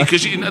battles?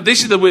 Because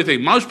this is the weird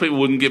thing. Most people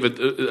wouldn't give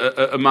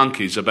a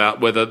monkeys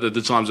about whether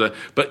the Times are.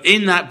 But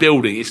in that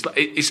building,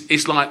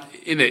 it's like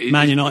in it.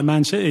 Man United,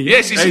 Man City.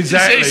 Yes,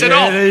 exactly. It's an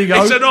off. There you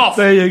go. It's an off.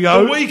 There you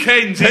go. The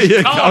weekends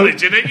is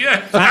carnage, isn't it?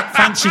 Yeah.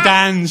 Fancy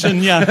Dans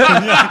and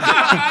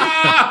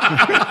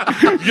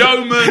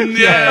Yeoman,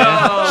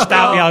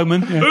 Stout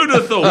Yeoman. Yeah. Who'd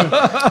have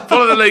thought?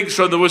 Follow the links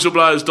from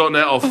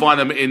thewhistleblowers.net or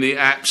find them in the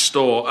App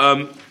Store.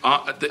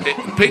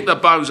 Pick the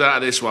bones out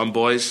of this one,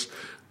 boys.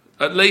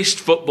 At least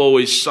football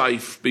is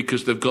safe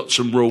because they've got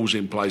some rules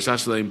in place.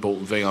 That's the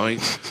important thing, I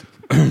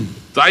think.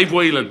 Dave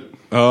Whelan.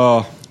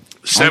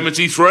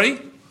 73?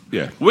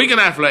 Yeah. Wigan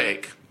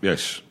Athletic.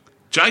 Yes.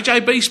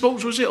 JJB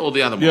Sports, was it, or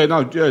the other one?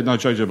 No,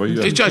 JJB.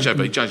 Yeah. It's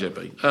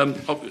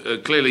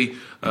JJB. Clearly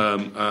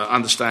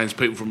understands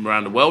people from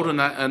around the world and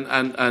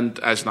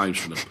has names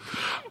for them.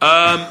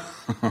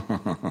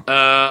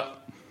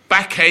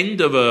 Back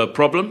end of a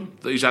problem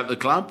that he's at the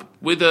club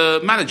with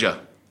a manager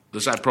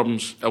that's had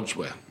problems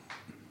elsewhere.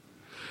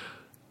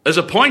 Has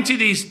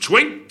appointed his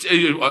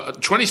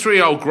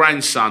 23-year-old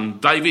grandson,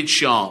 David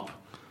Sharp,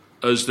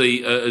 as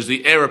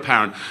the heir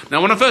apparent.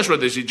 Now, when I first read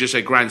this, it just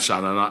said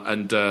grandson,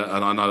 and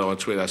I know on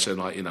Twitter I said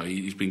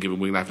he's been given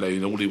Wigan Athletic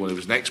and all he wanted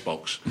was an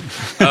Xbox.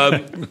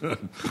 And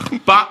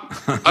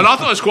I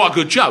thought it was quite a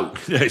good joke.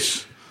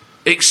 Yes.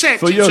 Except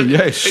for you,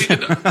 yes.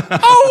 And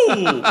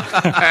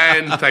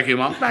thank you,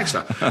 Mark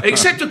Baxter.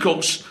 Except, of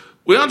course,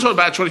 we aren't talking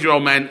about a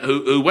 20-year-old man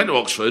who went to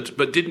Oxford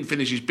but didn't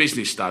finish his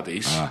business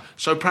studies.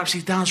 So perhaps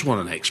he does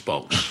want an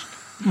Xbox.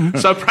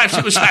 So perhaps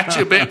it was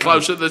actually a bit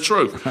closer to the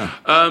truth.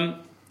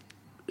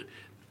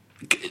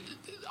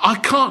 I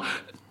can't.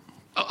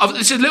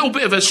 It's a little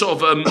bit of a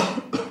sort of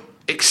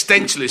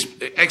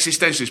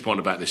existentialist point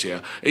about this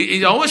here.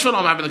 I always feel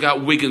like I'm having to go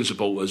at Wigan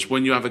supporters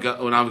when I have a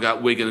go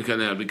at Wigan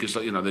because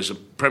there's a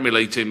Premier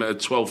League team at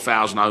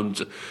 12,000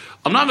 homes.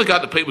 I'm not having to go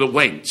at the people that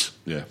went.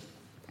 Yeah.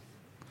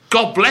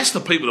 God bless the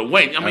people that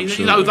went. I mean,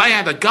 Absolutely. they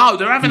had a go.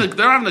 They're having a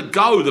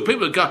go. The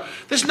people that go.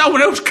 There's no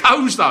one else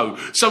goes though.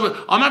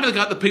 So I'm having to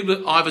go at the people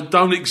that either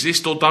don't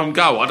exist or don't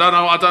go. I don't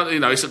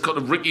know. It's a kind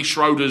of Ricky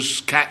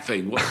Schroeder's cat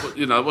thing. What's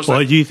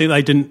that? Do you think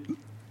they didn't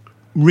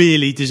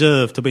really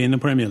deserve to be in the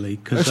Premier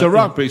League? It's a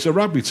rugby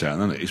town,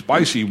 isn't it? It's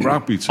basically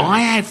rugby town.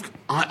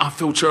 I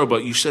feel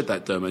terrible. You said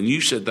that, Dermot. You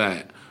said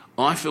that.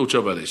 I feel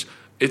terrible about this.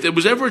 If there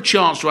was ever a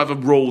chance to have a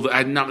rule that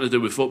had nothing to do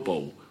with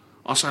football,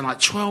 I'd say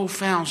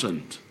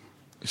 12,000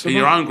 in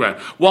your own ground.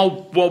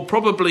 While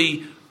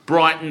probably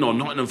Brighton or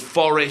Nottingham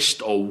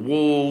Forest or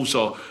Wolves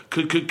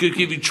could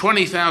give you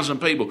 20,000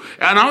 people.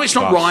 I know it's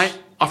not right.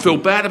 I feel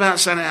bad about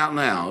saying it out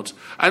loud.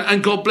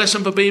 And God bless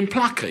them for being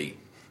plucky.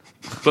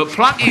 But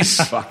Plucky's...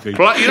 you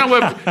know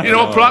what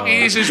Plucky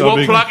is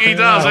what Plucky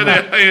does, isn't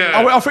it?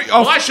 Yeah.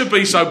 I should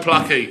be so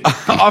plucky.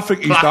 I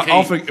think he's plucky,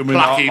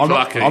 done...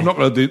 I'm not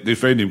going to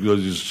defend him because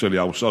he's a silly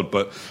old sod,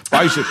 but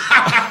basically...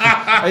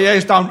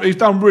 he's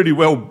done really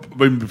well. I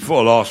mean, he's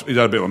had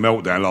a bit of a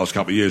meltdown last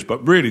couple of years,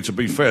 but really, to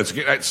be fair, to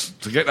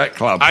get that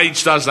club...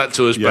 Age does that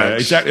to us, yeah,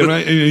 exactly.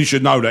 I mean, he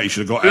should know that. He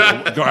should have got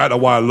out of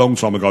the way a long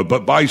time ago.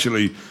 But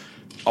basically...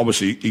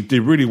 Obviously, he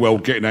did really well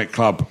getting that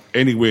club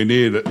anywhere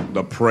near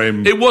the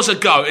Prem. It was a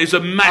go. It was a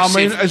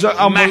massive,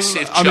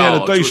 massive charge. He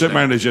had a decent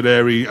manager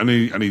there, and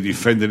he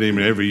defended him,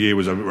 and every year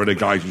was a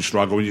relegation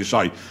struggle. When you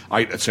say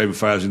 8,000 to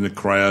 10,000 in the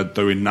crowd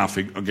doing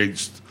nothing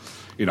against,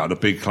 the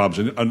big clubs,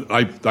 and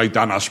they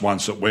done us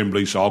once at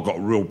Wembley, so I've got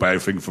a real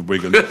bad thing for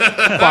Wigan.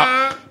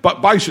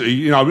 but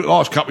basically, the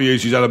last couple of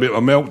years he's had a bit of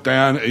a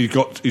meltdown.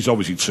 He's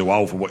obviously too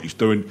old for what he's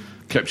doing.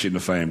 Kept it in the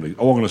family.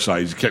 All I'm going to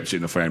say is he kept it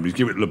in the family. He's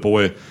give it to the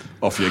boy.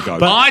 Off you go.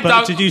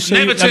 But did you see?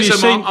 Have you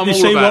seen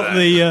what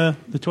the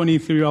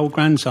 23-year-old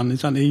grandson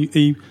is?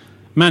 He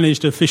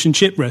managed a fish and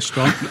chip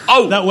restaurant.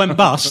 That went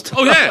bust.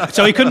 Oh yeah.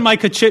 So he couldn't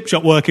make a chip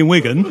shop work in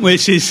Wigan,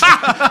 which is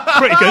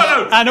pretty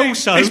good. And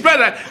also, it's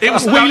better.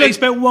 Whelan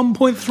spent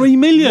 1.3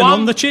 million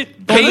on the chip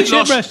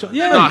restaurant.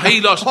 Yeah, no,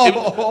 he lost.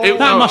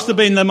 That must have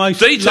been the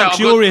most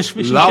luxurious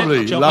fish and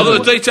chip shop. Lovely.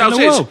 The details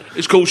is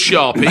it's called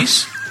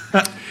Sharpies.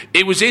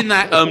 It was in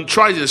that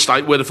trading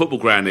estate where the football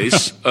ground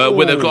is,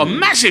 where they've got a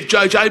massive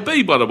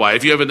JJB, by the way,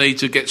 if you ever need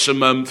to get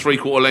some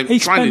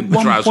three-quarter-length training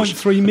trousers. He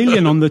spent 1.3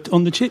 million on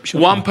the chip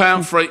shop.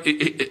 £1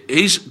 free.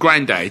 His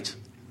granddad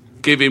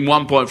gave him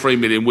 1.3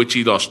 million, which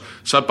he lost.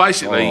 So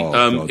basically,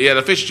 he had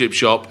a fish and chip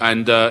shop,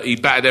 and he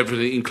battered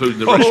everything, including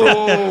the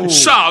restaurant.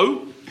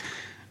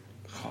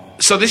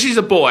 So this is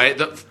a boy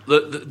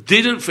that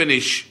didn't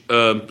finish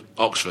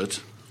Oxford.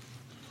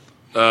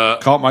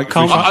 Can't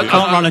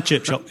run a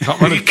chip shop.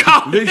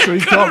 Literally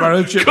can't run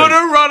a chip shop.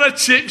 Couldn't run a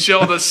chip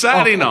shop on a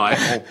Saturday night.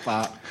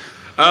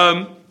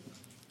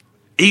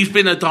 He's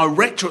been a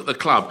director at the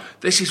club.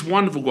 This is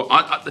wonderful.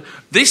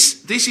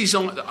 This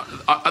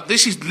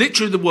is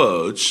literally the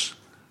words.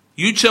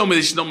 You tell me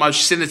this is not the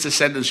most sinister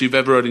sentence you've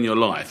ever heard in your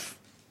life.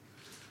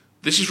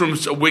 This is from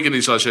a Wigan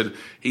insider. Said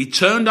he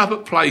turned up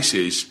at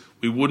places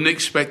we wouldn't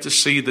expect to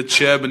see the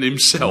chairman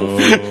himself. Oh,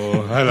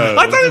 hello.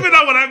 I don't even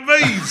know what that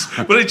means,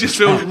 but it just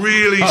feels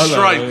really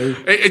strange.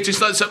 It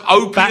just like some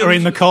opium.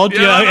 Battering the cod.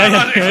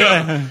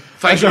 Yeah.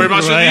 Thank you very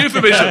much for the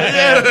euphemism.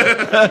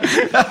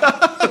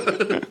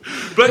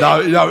 But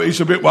no,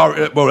 it's a bit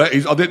worried. Well,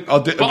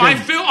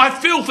 I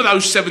feel for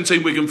those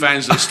 17 Wigan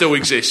fans that still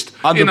exist.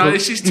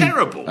 This is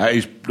terrible. That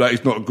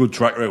is not a good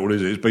track record,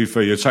 is it? It's be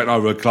fair. You're taking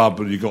over a club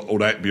and you've got all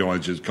that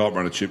behind you. Can't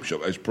run a chip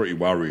shop. That's pretty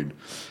worrying.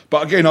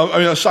 But again,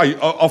 I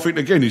think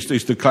again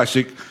it's the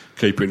classic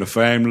keeping the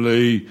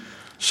family,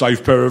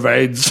 safe pair of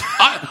heads.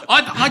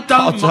 I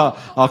don't.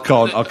 I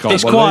can't.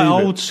 It's quite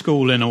old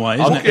school in a way,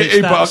 isn't it?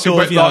 It's that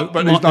sort of,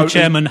 the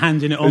chairman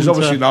handing it on. There's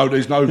obviously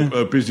there's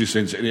no business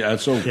sense in it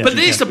at all. Yeah. But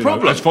there's the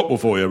problem. That's football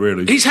for you,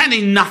 really. He's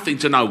handing nothing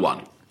to no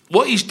one.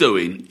 What he's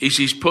doing is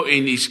he's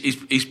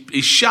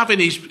shoving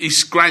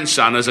his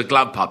grandson as a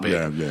glove puppet.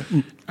 Yeah,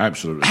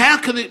 absolutely. How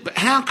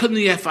can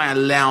the FA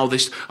allow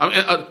this?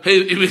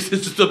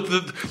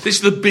 This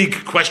is the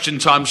big question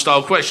time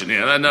style question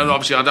here, and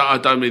obviously I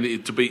don't mean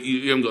it to be.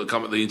 You haven't got to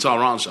come up with the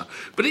entire answer,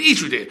 but it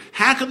is ridiculous.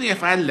 How can the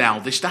FA allow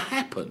this to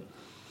happen?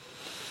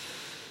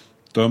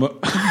 Dermot.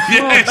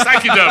 Yes,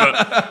 thank you,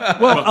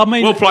 Dermot.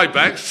 Well played,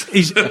 Bax.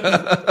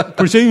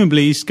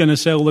 Presumably he's going to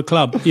sell the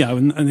club,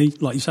 and he,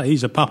 like you say,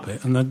 he's a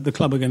puppet, and the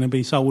club are going to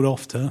be sold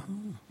off to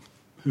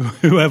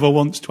whoever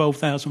wants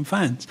 12,000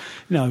 fans.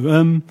 Do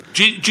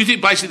you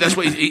think basically that's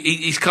what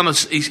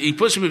he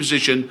puts him in a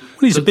position? Well,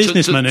 he's a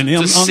businessman,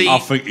 isn't he? I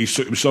think he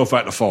took himself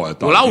out the fire.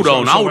 Well,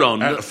 hold on.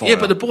 Yeah,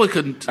 but the boy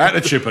couldn't. At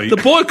the chippy. The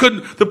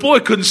boy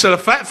couldn't sell a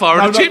fat fire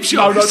in a chip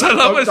shop.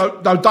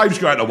 No, Dave's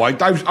got out of the way.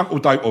 Uncle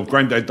Dave or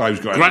Granddad Dave's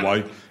got out of the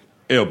way.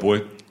 Here, boy.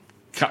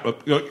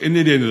 In the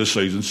end of the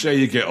season, see how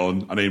you get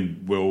on, and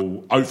then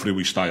hopefully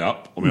we stay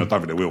up. I mean, I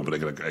don't think they will, but they're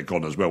going to get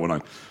gone as well,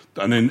 won't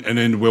they? And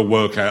then we'll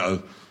work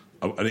out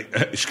an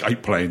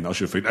escape plan. I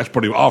think that's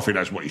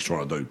what he's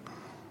trying to do.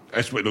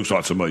 That's what it looks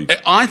like to me.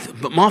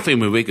 But my thing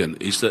with Wigan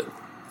is that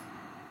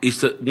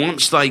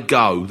once they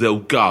go, they'll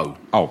go.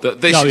 Once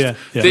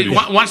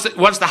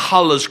the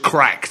hull has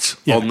cracked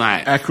on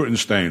that. Accurate and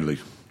Stanley.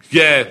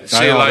 Yeah,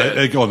 see you later.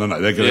 They're gone,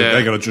 aren't they?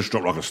 They're going to just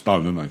drop like a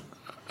stone, aren't they?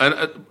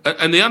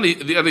 And the only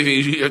thing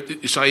you have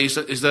to say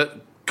is that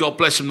God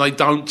bless them, they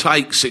don't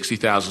take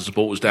 60,000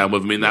 supporters down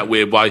with them in that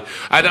weird way.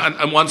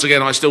 And once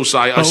again, I still say,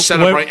 I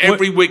celebrate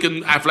every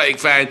Wigan athletic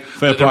fan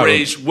that there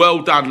is.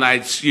 Well done,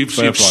 lads. You've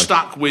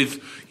stuck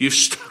with...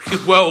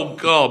 Well,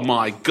 God,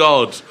 my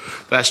God,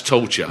 that's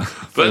torture.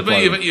 But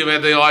you've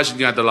had the highs and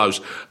you had the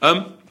lows.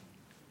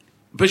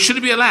 But should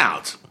it be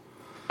allowed?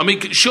 I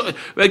mean,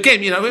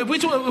 again, we're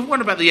talking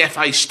one about the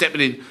FA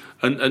stepping in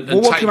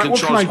and taking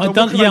control.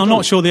 I'm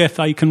not sure the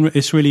FA can.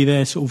 It's really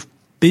their sort of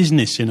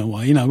business in a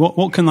way.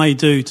 What can they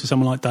do to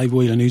someone like Dave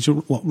Whelan, who's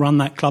run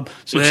that club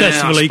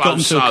successfully, got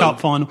into a cup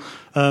final,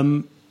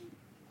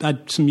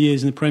 had some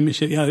years in the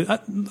Premiership.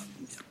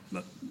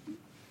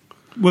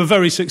 Were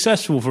very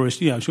successful for us,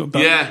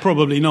 but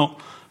probably not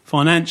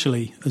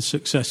financially as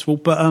successful.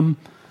 But I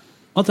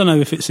don't know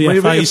if it's the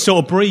FA's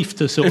sort of brief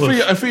to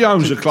if he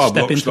owns a club,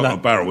 lock, stock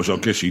and barrel, which I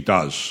guess he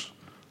does.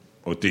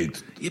 Or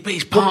did. Yeah, but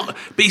he's part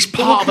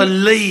of a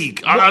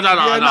league. I don't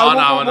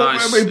know.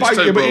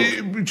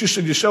 You just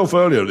said yourself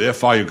earlier, the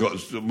FA have got.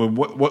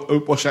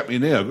 What's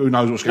happening there? Who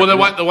knows what's happening?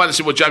 Well, they wait to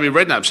see what Jamie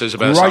Redknapp says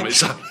about something.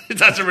 So it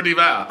doesn't really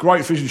matter.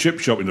 Great fish and chip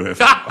shop in the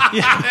FA.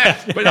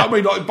 But I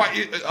mean,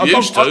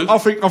 I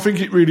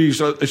think it really is.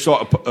 It's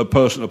like a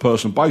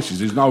person-to-person basis.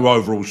 There's no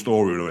overall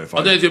story in the FA.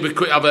 I don't think we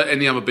quit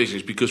any other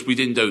business because we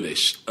didn't do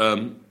this.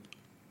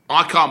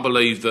 I can't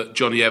believe that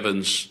Johnny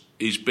Evans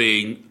is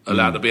being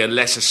allowed to be a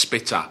lesser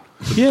spitter.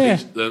 Yeah,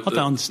 I don't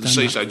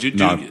understand that.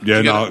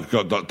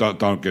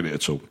 Don't get it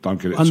at all.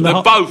 Don't get it And at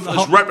all. They're both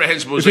as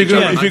reprehensible as each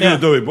other. If you're going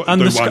to do it,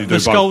 and do the, one, you do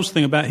the both. Scholes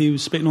thing about he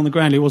was spitting on the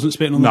ground, he wasn't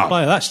spitting on the No.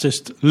 player. That's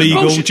just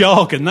legal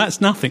jargon. That's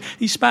nothing.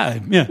 He spat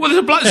at him. Yeah. Well, there's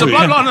a bloke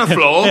lying on the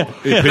floor.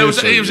 Yeah. There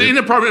was an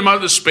inappropriate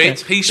moment of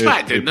spit. He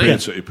spat, didn't he? And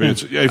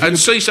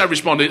Cisse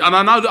responded, and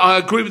I know that I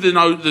agree with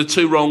the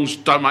two wrongs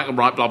don't make them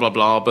right, blah blah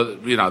blah.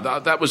 But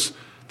that was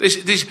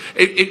this.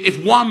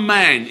 If one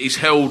man is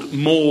held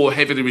more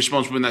heavily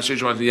responsible in that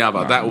situation than the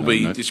other, that will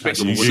be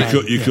despicable.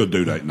 You could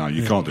do that. No,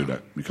 you can't do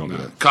that. You can't do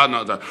that. Can't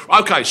not do that.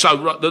 Okay,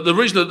 so the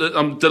reason that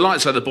I'm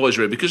delighted to say the boys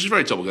are here because it's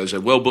very topical. It's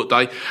a well booked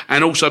day,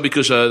 and also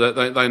because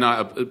they know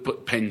how to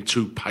put pen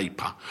to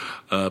paper.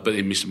 But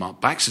in Mr.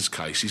 Mark Baxter's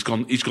case, he's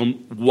gone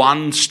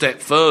one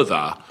step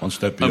further. One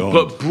step beyond. And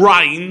put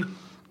brain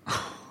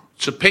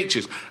to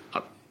pictures.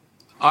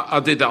 I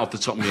did that off the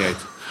top of my head.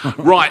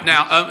 Right,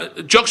 now,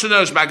 Jocks and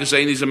Nerves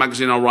magazine is a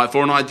magazine I write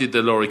for, and I did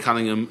the Laurie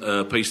Cunningham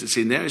piece that's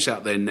in there. It's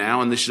out there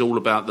now, and this is all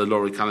about the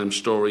Laurie Cunningham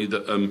story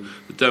that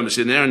Dermot's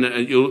in there.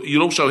 And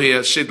you'll also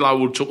hear Sid Lowe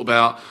will talk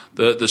about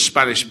the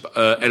Spanish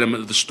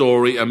element of the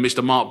story, and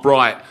Mr. Mark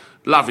Bright,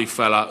 lovely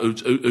fella,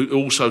 who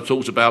also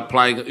talks about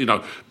playing,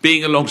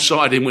 being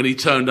alongside him when he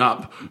turned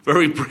up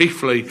very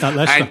briefly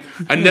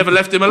and never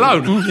left him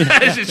alone.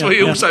 This is what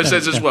he also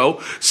says as well.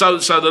 So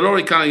the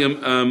Laurie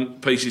Cunningham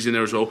piece is in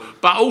there as well.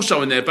 But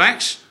also in there,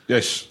 Bax,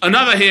 yes,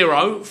 another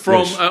hero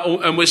from,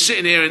 and we're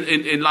sitting here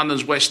in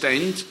London's West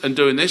End and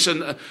doing this,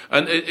 and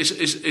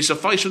it's a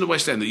face from the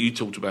West End that you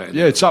talked about.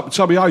 Yeah,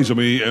 Tubby Hayes. I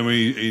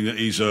mean,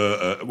 he's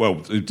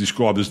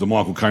described as the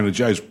Michael Caine of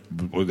jazz.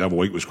 The other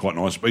week was quite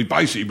nice. But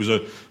he was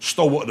a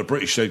stalwart of the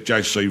British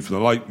jazz scene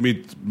from the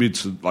mid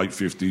to late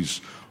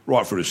 50s,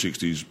 right through the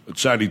 60s.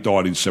 Sadly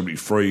died in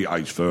 73,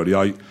 age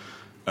 38.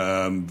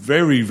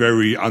 Very,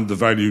 very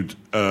undervalued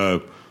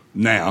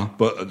now,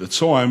 but at the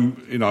time,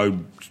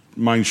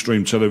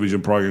 mainstream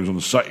television programmes on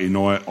the Saturday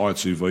night,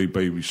 ITV,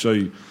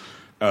 BBC.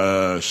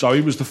 So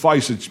he was the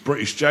face of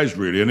British jazz,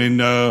 really. And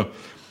then,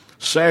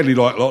 sadly,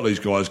 like a lot of these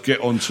guys, get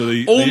onto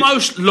the...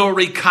 Almost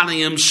Laurie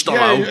Cunningham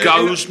style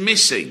goes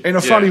missing. In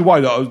a funny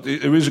way,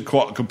 there is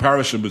quite a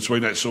comparison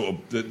between that sort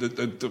of...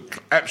 the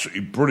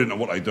absolutely brilliant at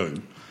what they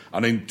do,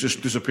 and then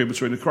just disappear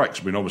between the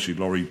cracks. I mean, obviously,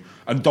 Laurie...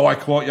 And die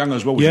quite young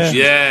as well.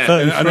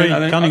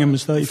 33. Cunningham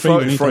was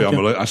 33.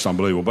 33, that's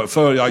unbelievable. But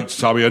 38 to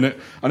Tubby, and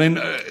then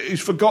he's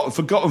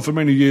forgotten for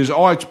many years.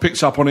 I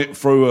picked up on it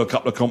through a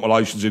couple of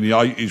compilations in the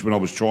 80s when I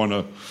was trying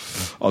to,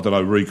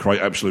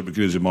 recreate Absolute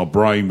Beginners in my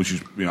brain, which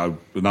is,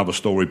 another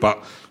story.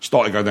 But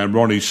started going down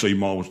Ronnie C.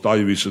 Miles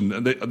Davis, and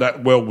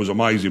that world was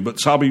amazing. But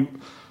Tubby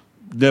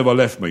never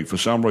left me for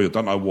some reason. I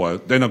don't know why.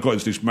 Then I got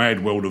into this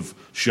mad world of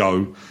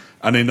show,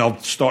 and then I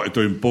started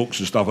doing books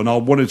and stuff, and I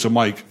wanted to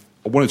write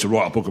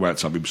a book about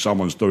something.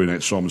 Someone's doing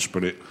it, Simon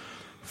Spinett,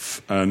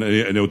 and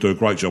he'll do a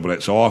great job of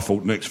that. So I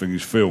thought the next thing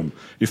is film.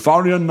 If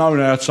only I'd known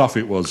how tough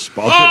it was.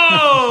 But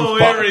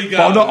here we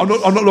go.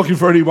 I'm not looking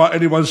for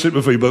anyone's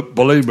sympathy, but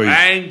believe me,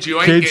 and you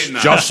ain't kids, getting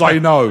that. just say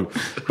no.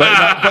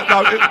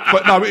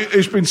 But no,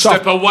 it's been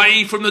tough. Step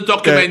away from the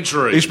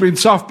documentary. Yeah, it's been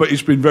tough, but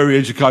it's been very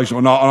educational,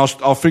 and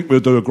I think we'll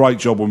do a great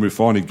job when we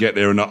finally get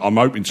there. And I'm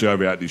hoping to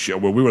have it out this year.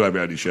 Well, we will have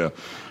it out this year.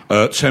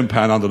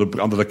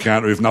 £10 under the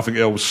counter, if nothing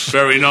else.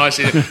 Very nice.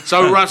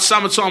 So around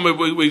summertime,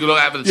 we look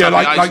out for the time.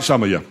 Yeah, late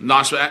summer, yeah.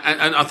 Nice.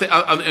 And I think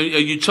are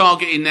you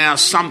targeting now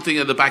something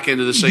at the back end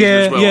of the season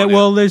as well? Yeah.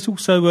 Well, there's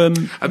also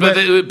but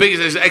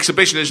there's an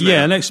exhibition, isn't there?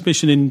 Yeah, an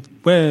exhibition in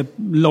where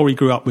Laurie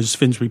grew up was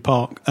Finsbury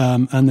Park,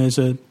 and there's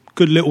a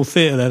good little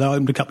theatre there that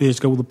opened a couple of years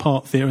ago called the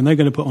Park Theatre, and they're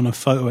going to put on a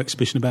photo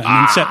exhibition about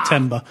him in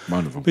September.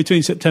 Wonderful.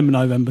 Between September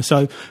and November.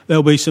 So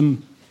there'll be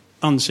some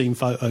unseen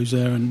photos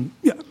there and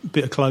a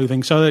bit of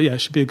clothing. So it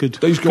should be a good...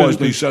 These guys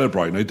need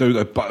celebrating. They do.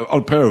 A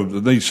pair of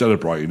them need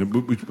celebrating.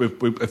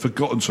 We've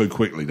forgotten too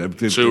quickly. They've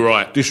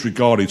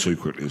disregarded too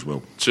quickly as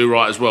well. Too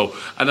right as well.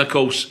 And of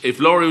course, if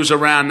Laurie was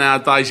around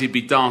nowadays, he'd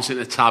be dancing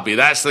to Tubby.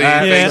 That's the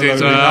thing. No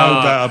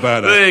doubt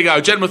about it. There you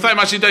go. Gentlemen, thank you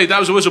much indeed. That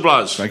was the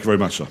Whistleblowers. Thank you very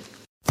much, sir.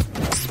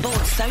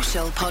 Sports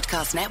Social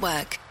Podcast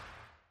Network.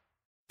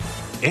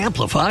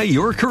 Amplify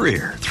your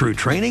career through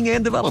training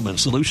and development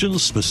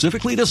solutions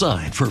specifically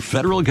designed for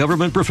federal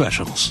government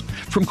professionals.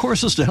 From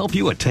courses to help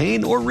you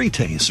attain or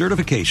retain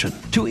certification,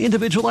 to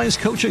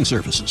individualized coaching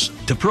services,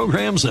 to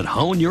programs that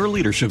hone your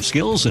leadership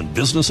skills and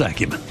business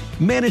acumen,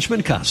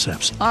 Management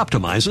Concepts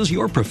optimizes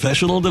your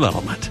professional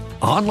development.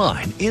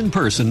 Online, in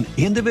person,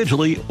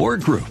 individually, or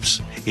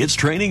groups, it's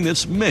training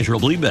that's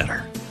measurably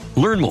better.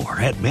 Learn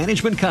more at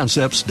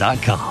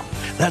managementconcepts.com.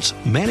 That's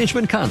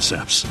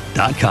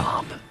managementconcepts.com.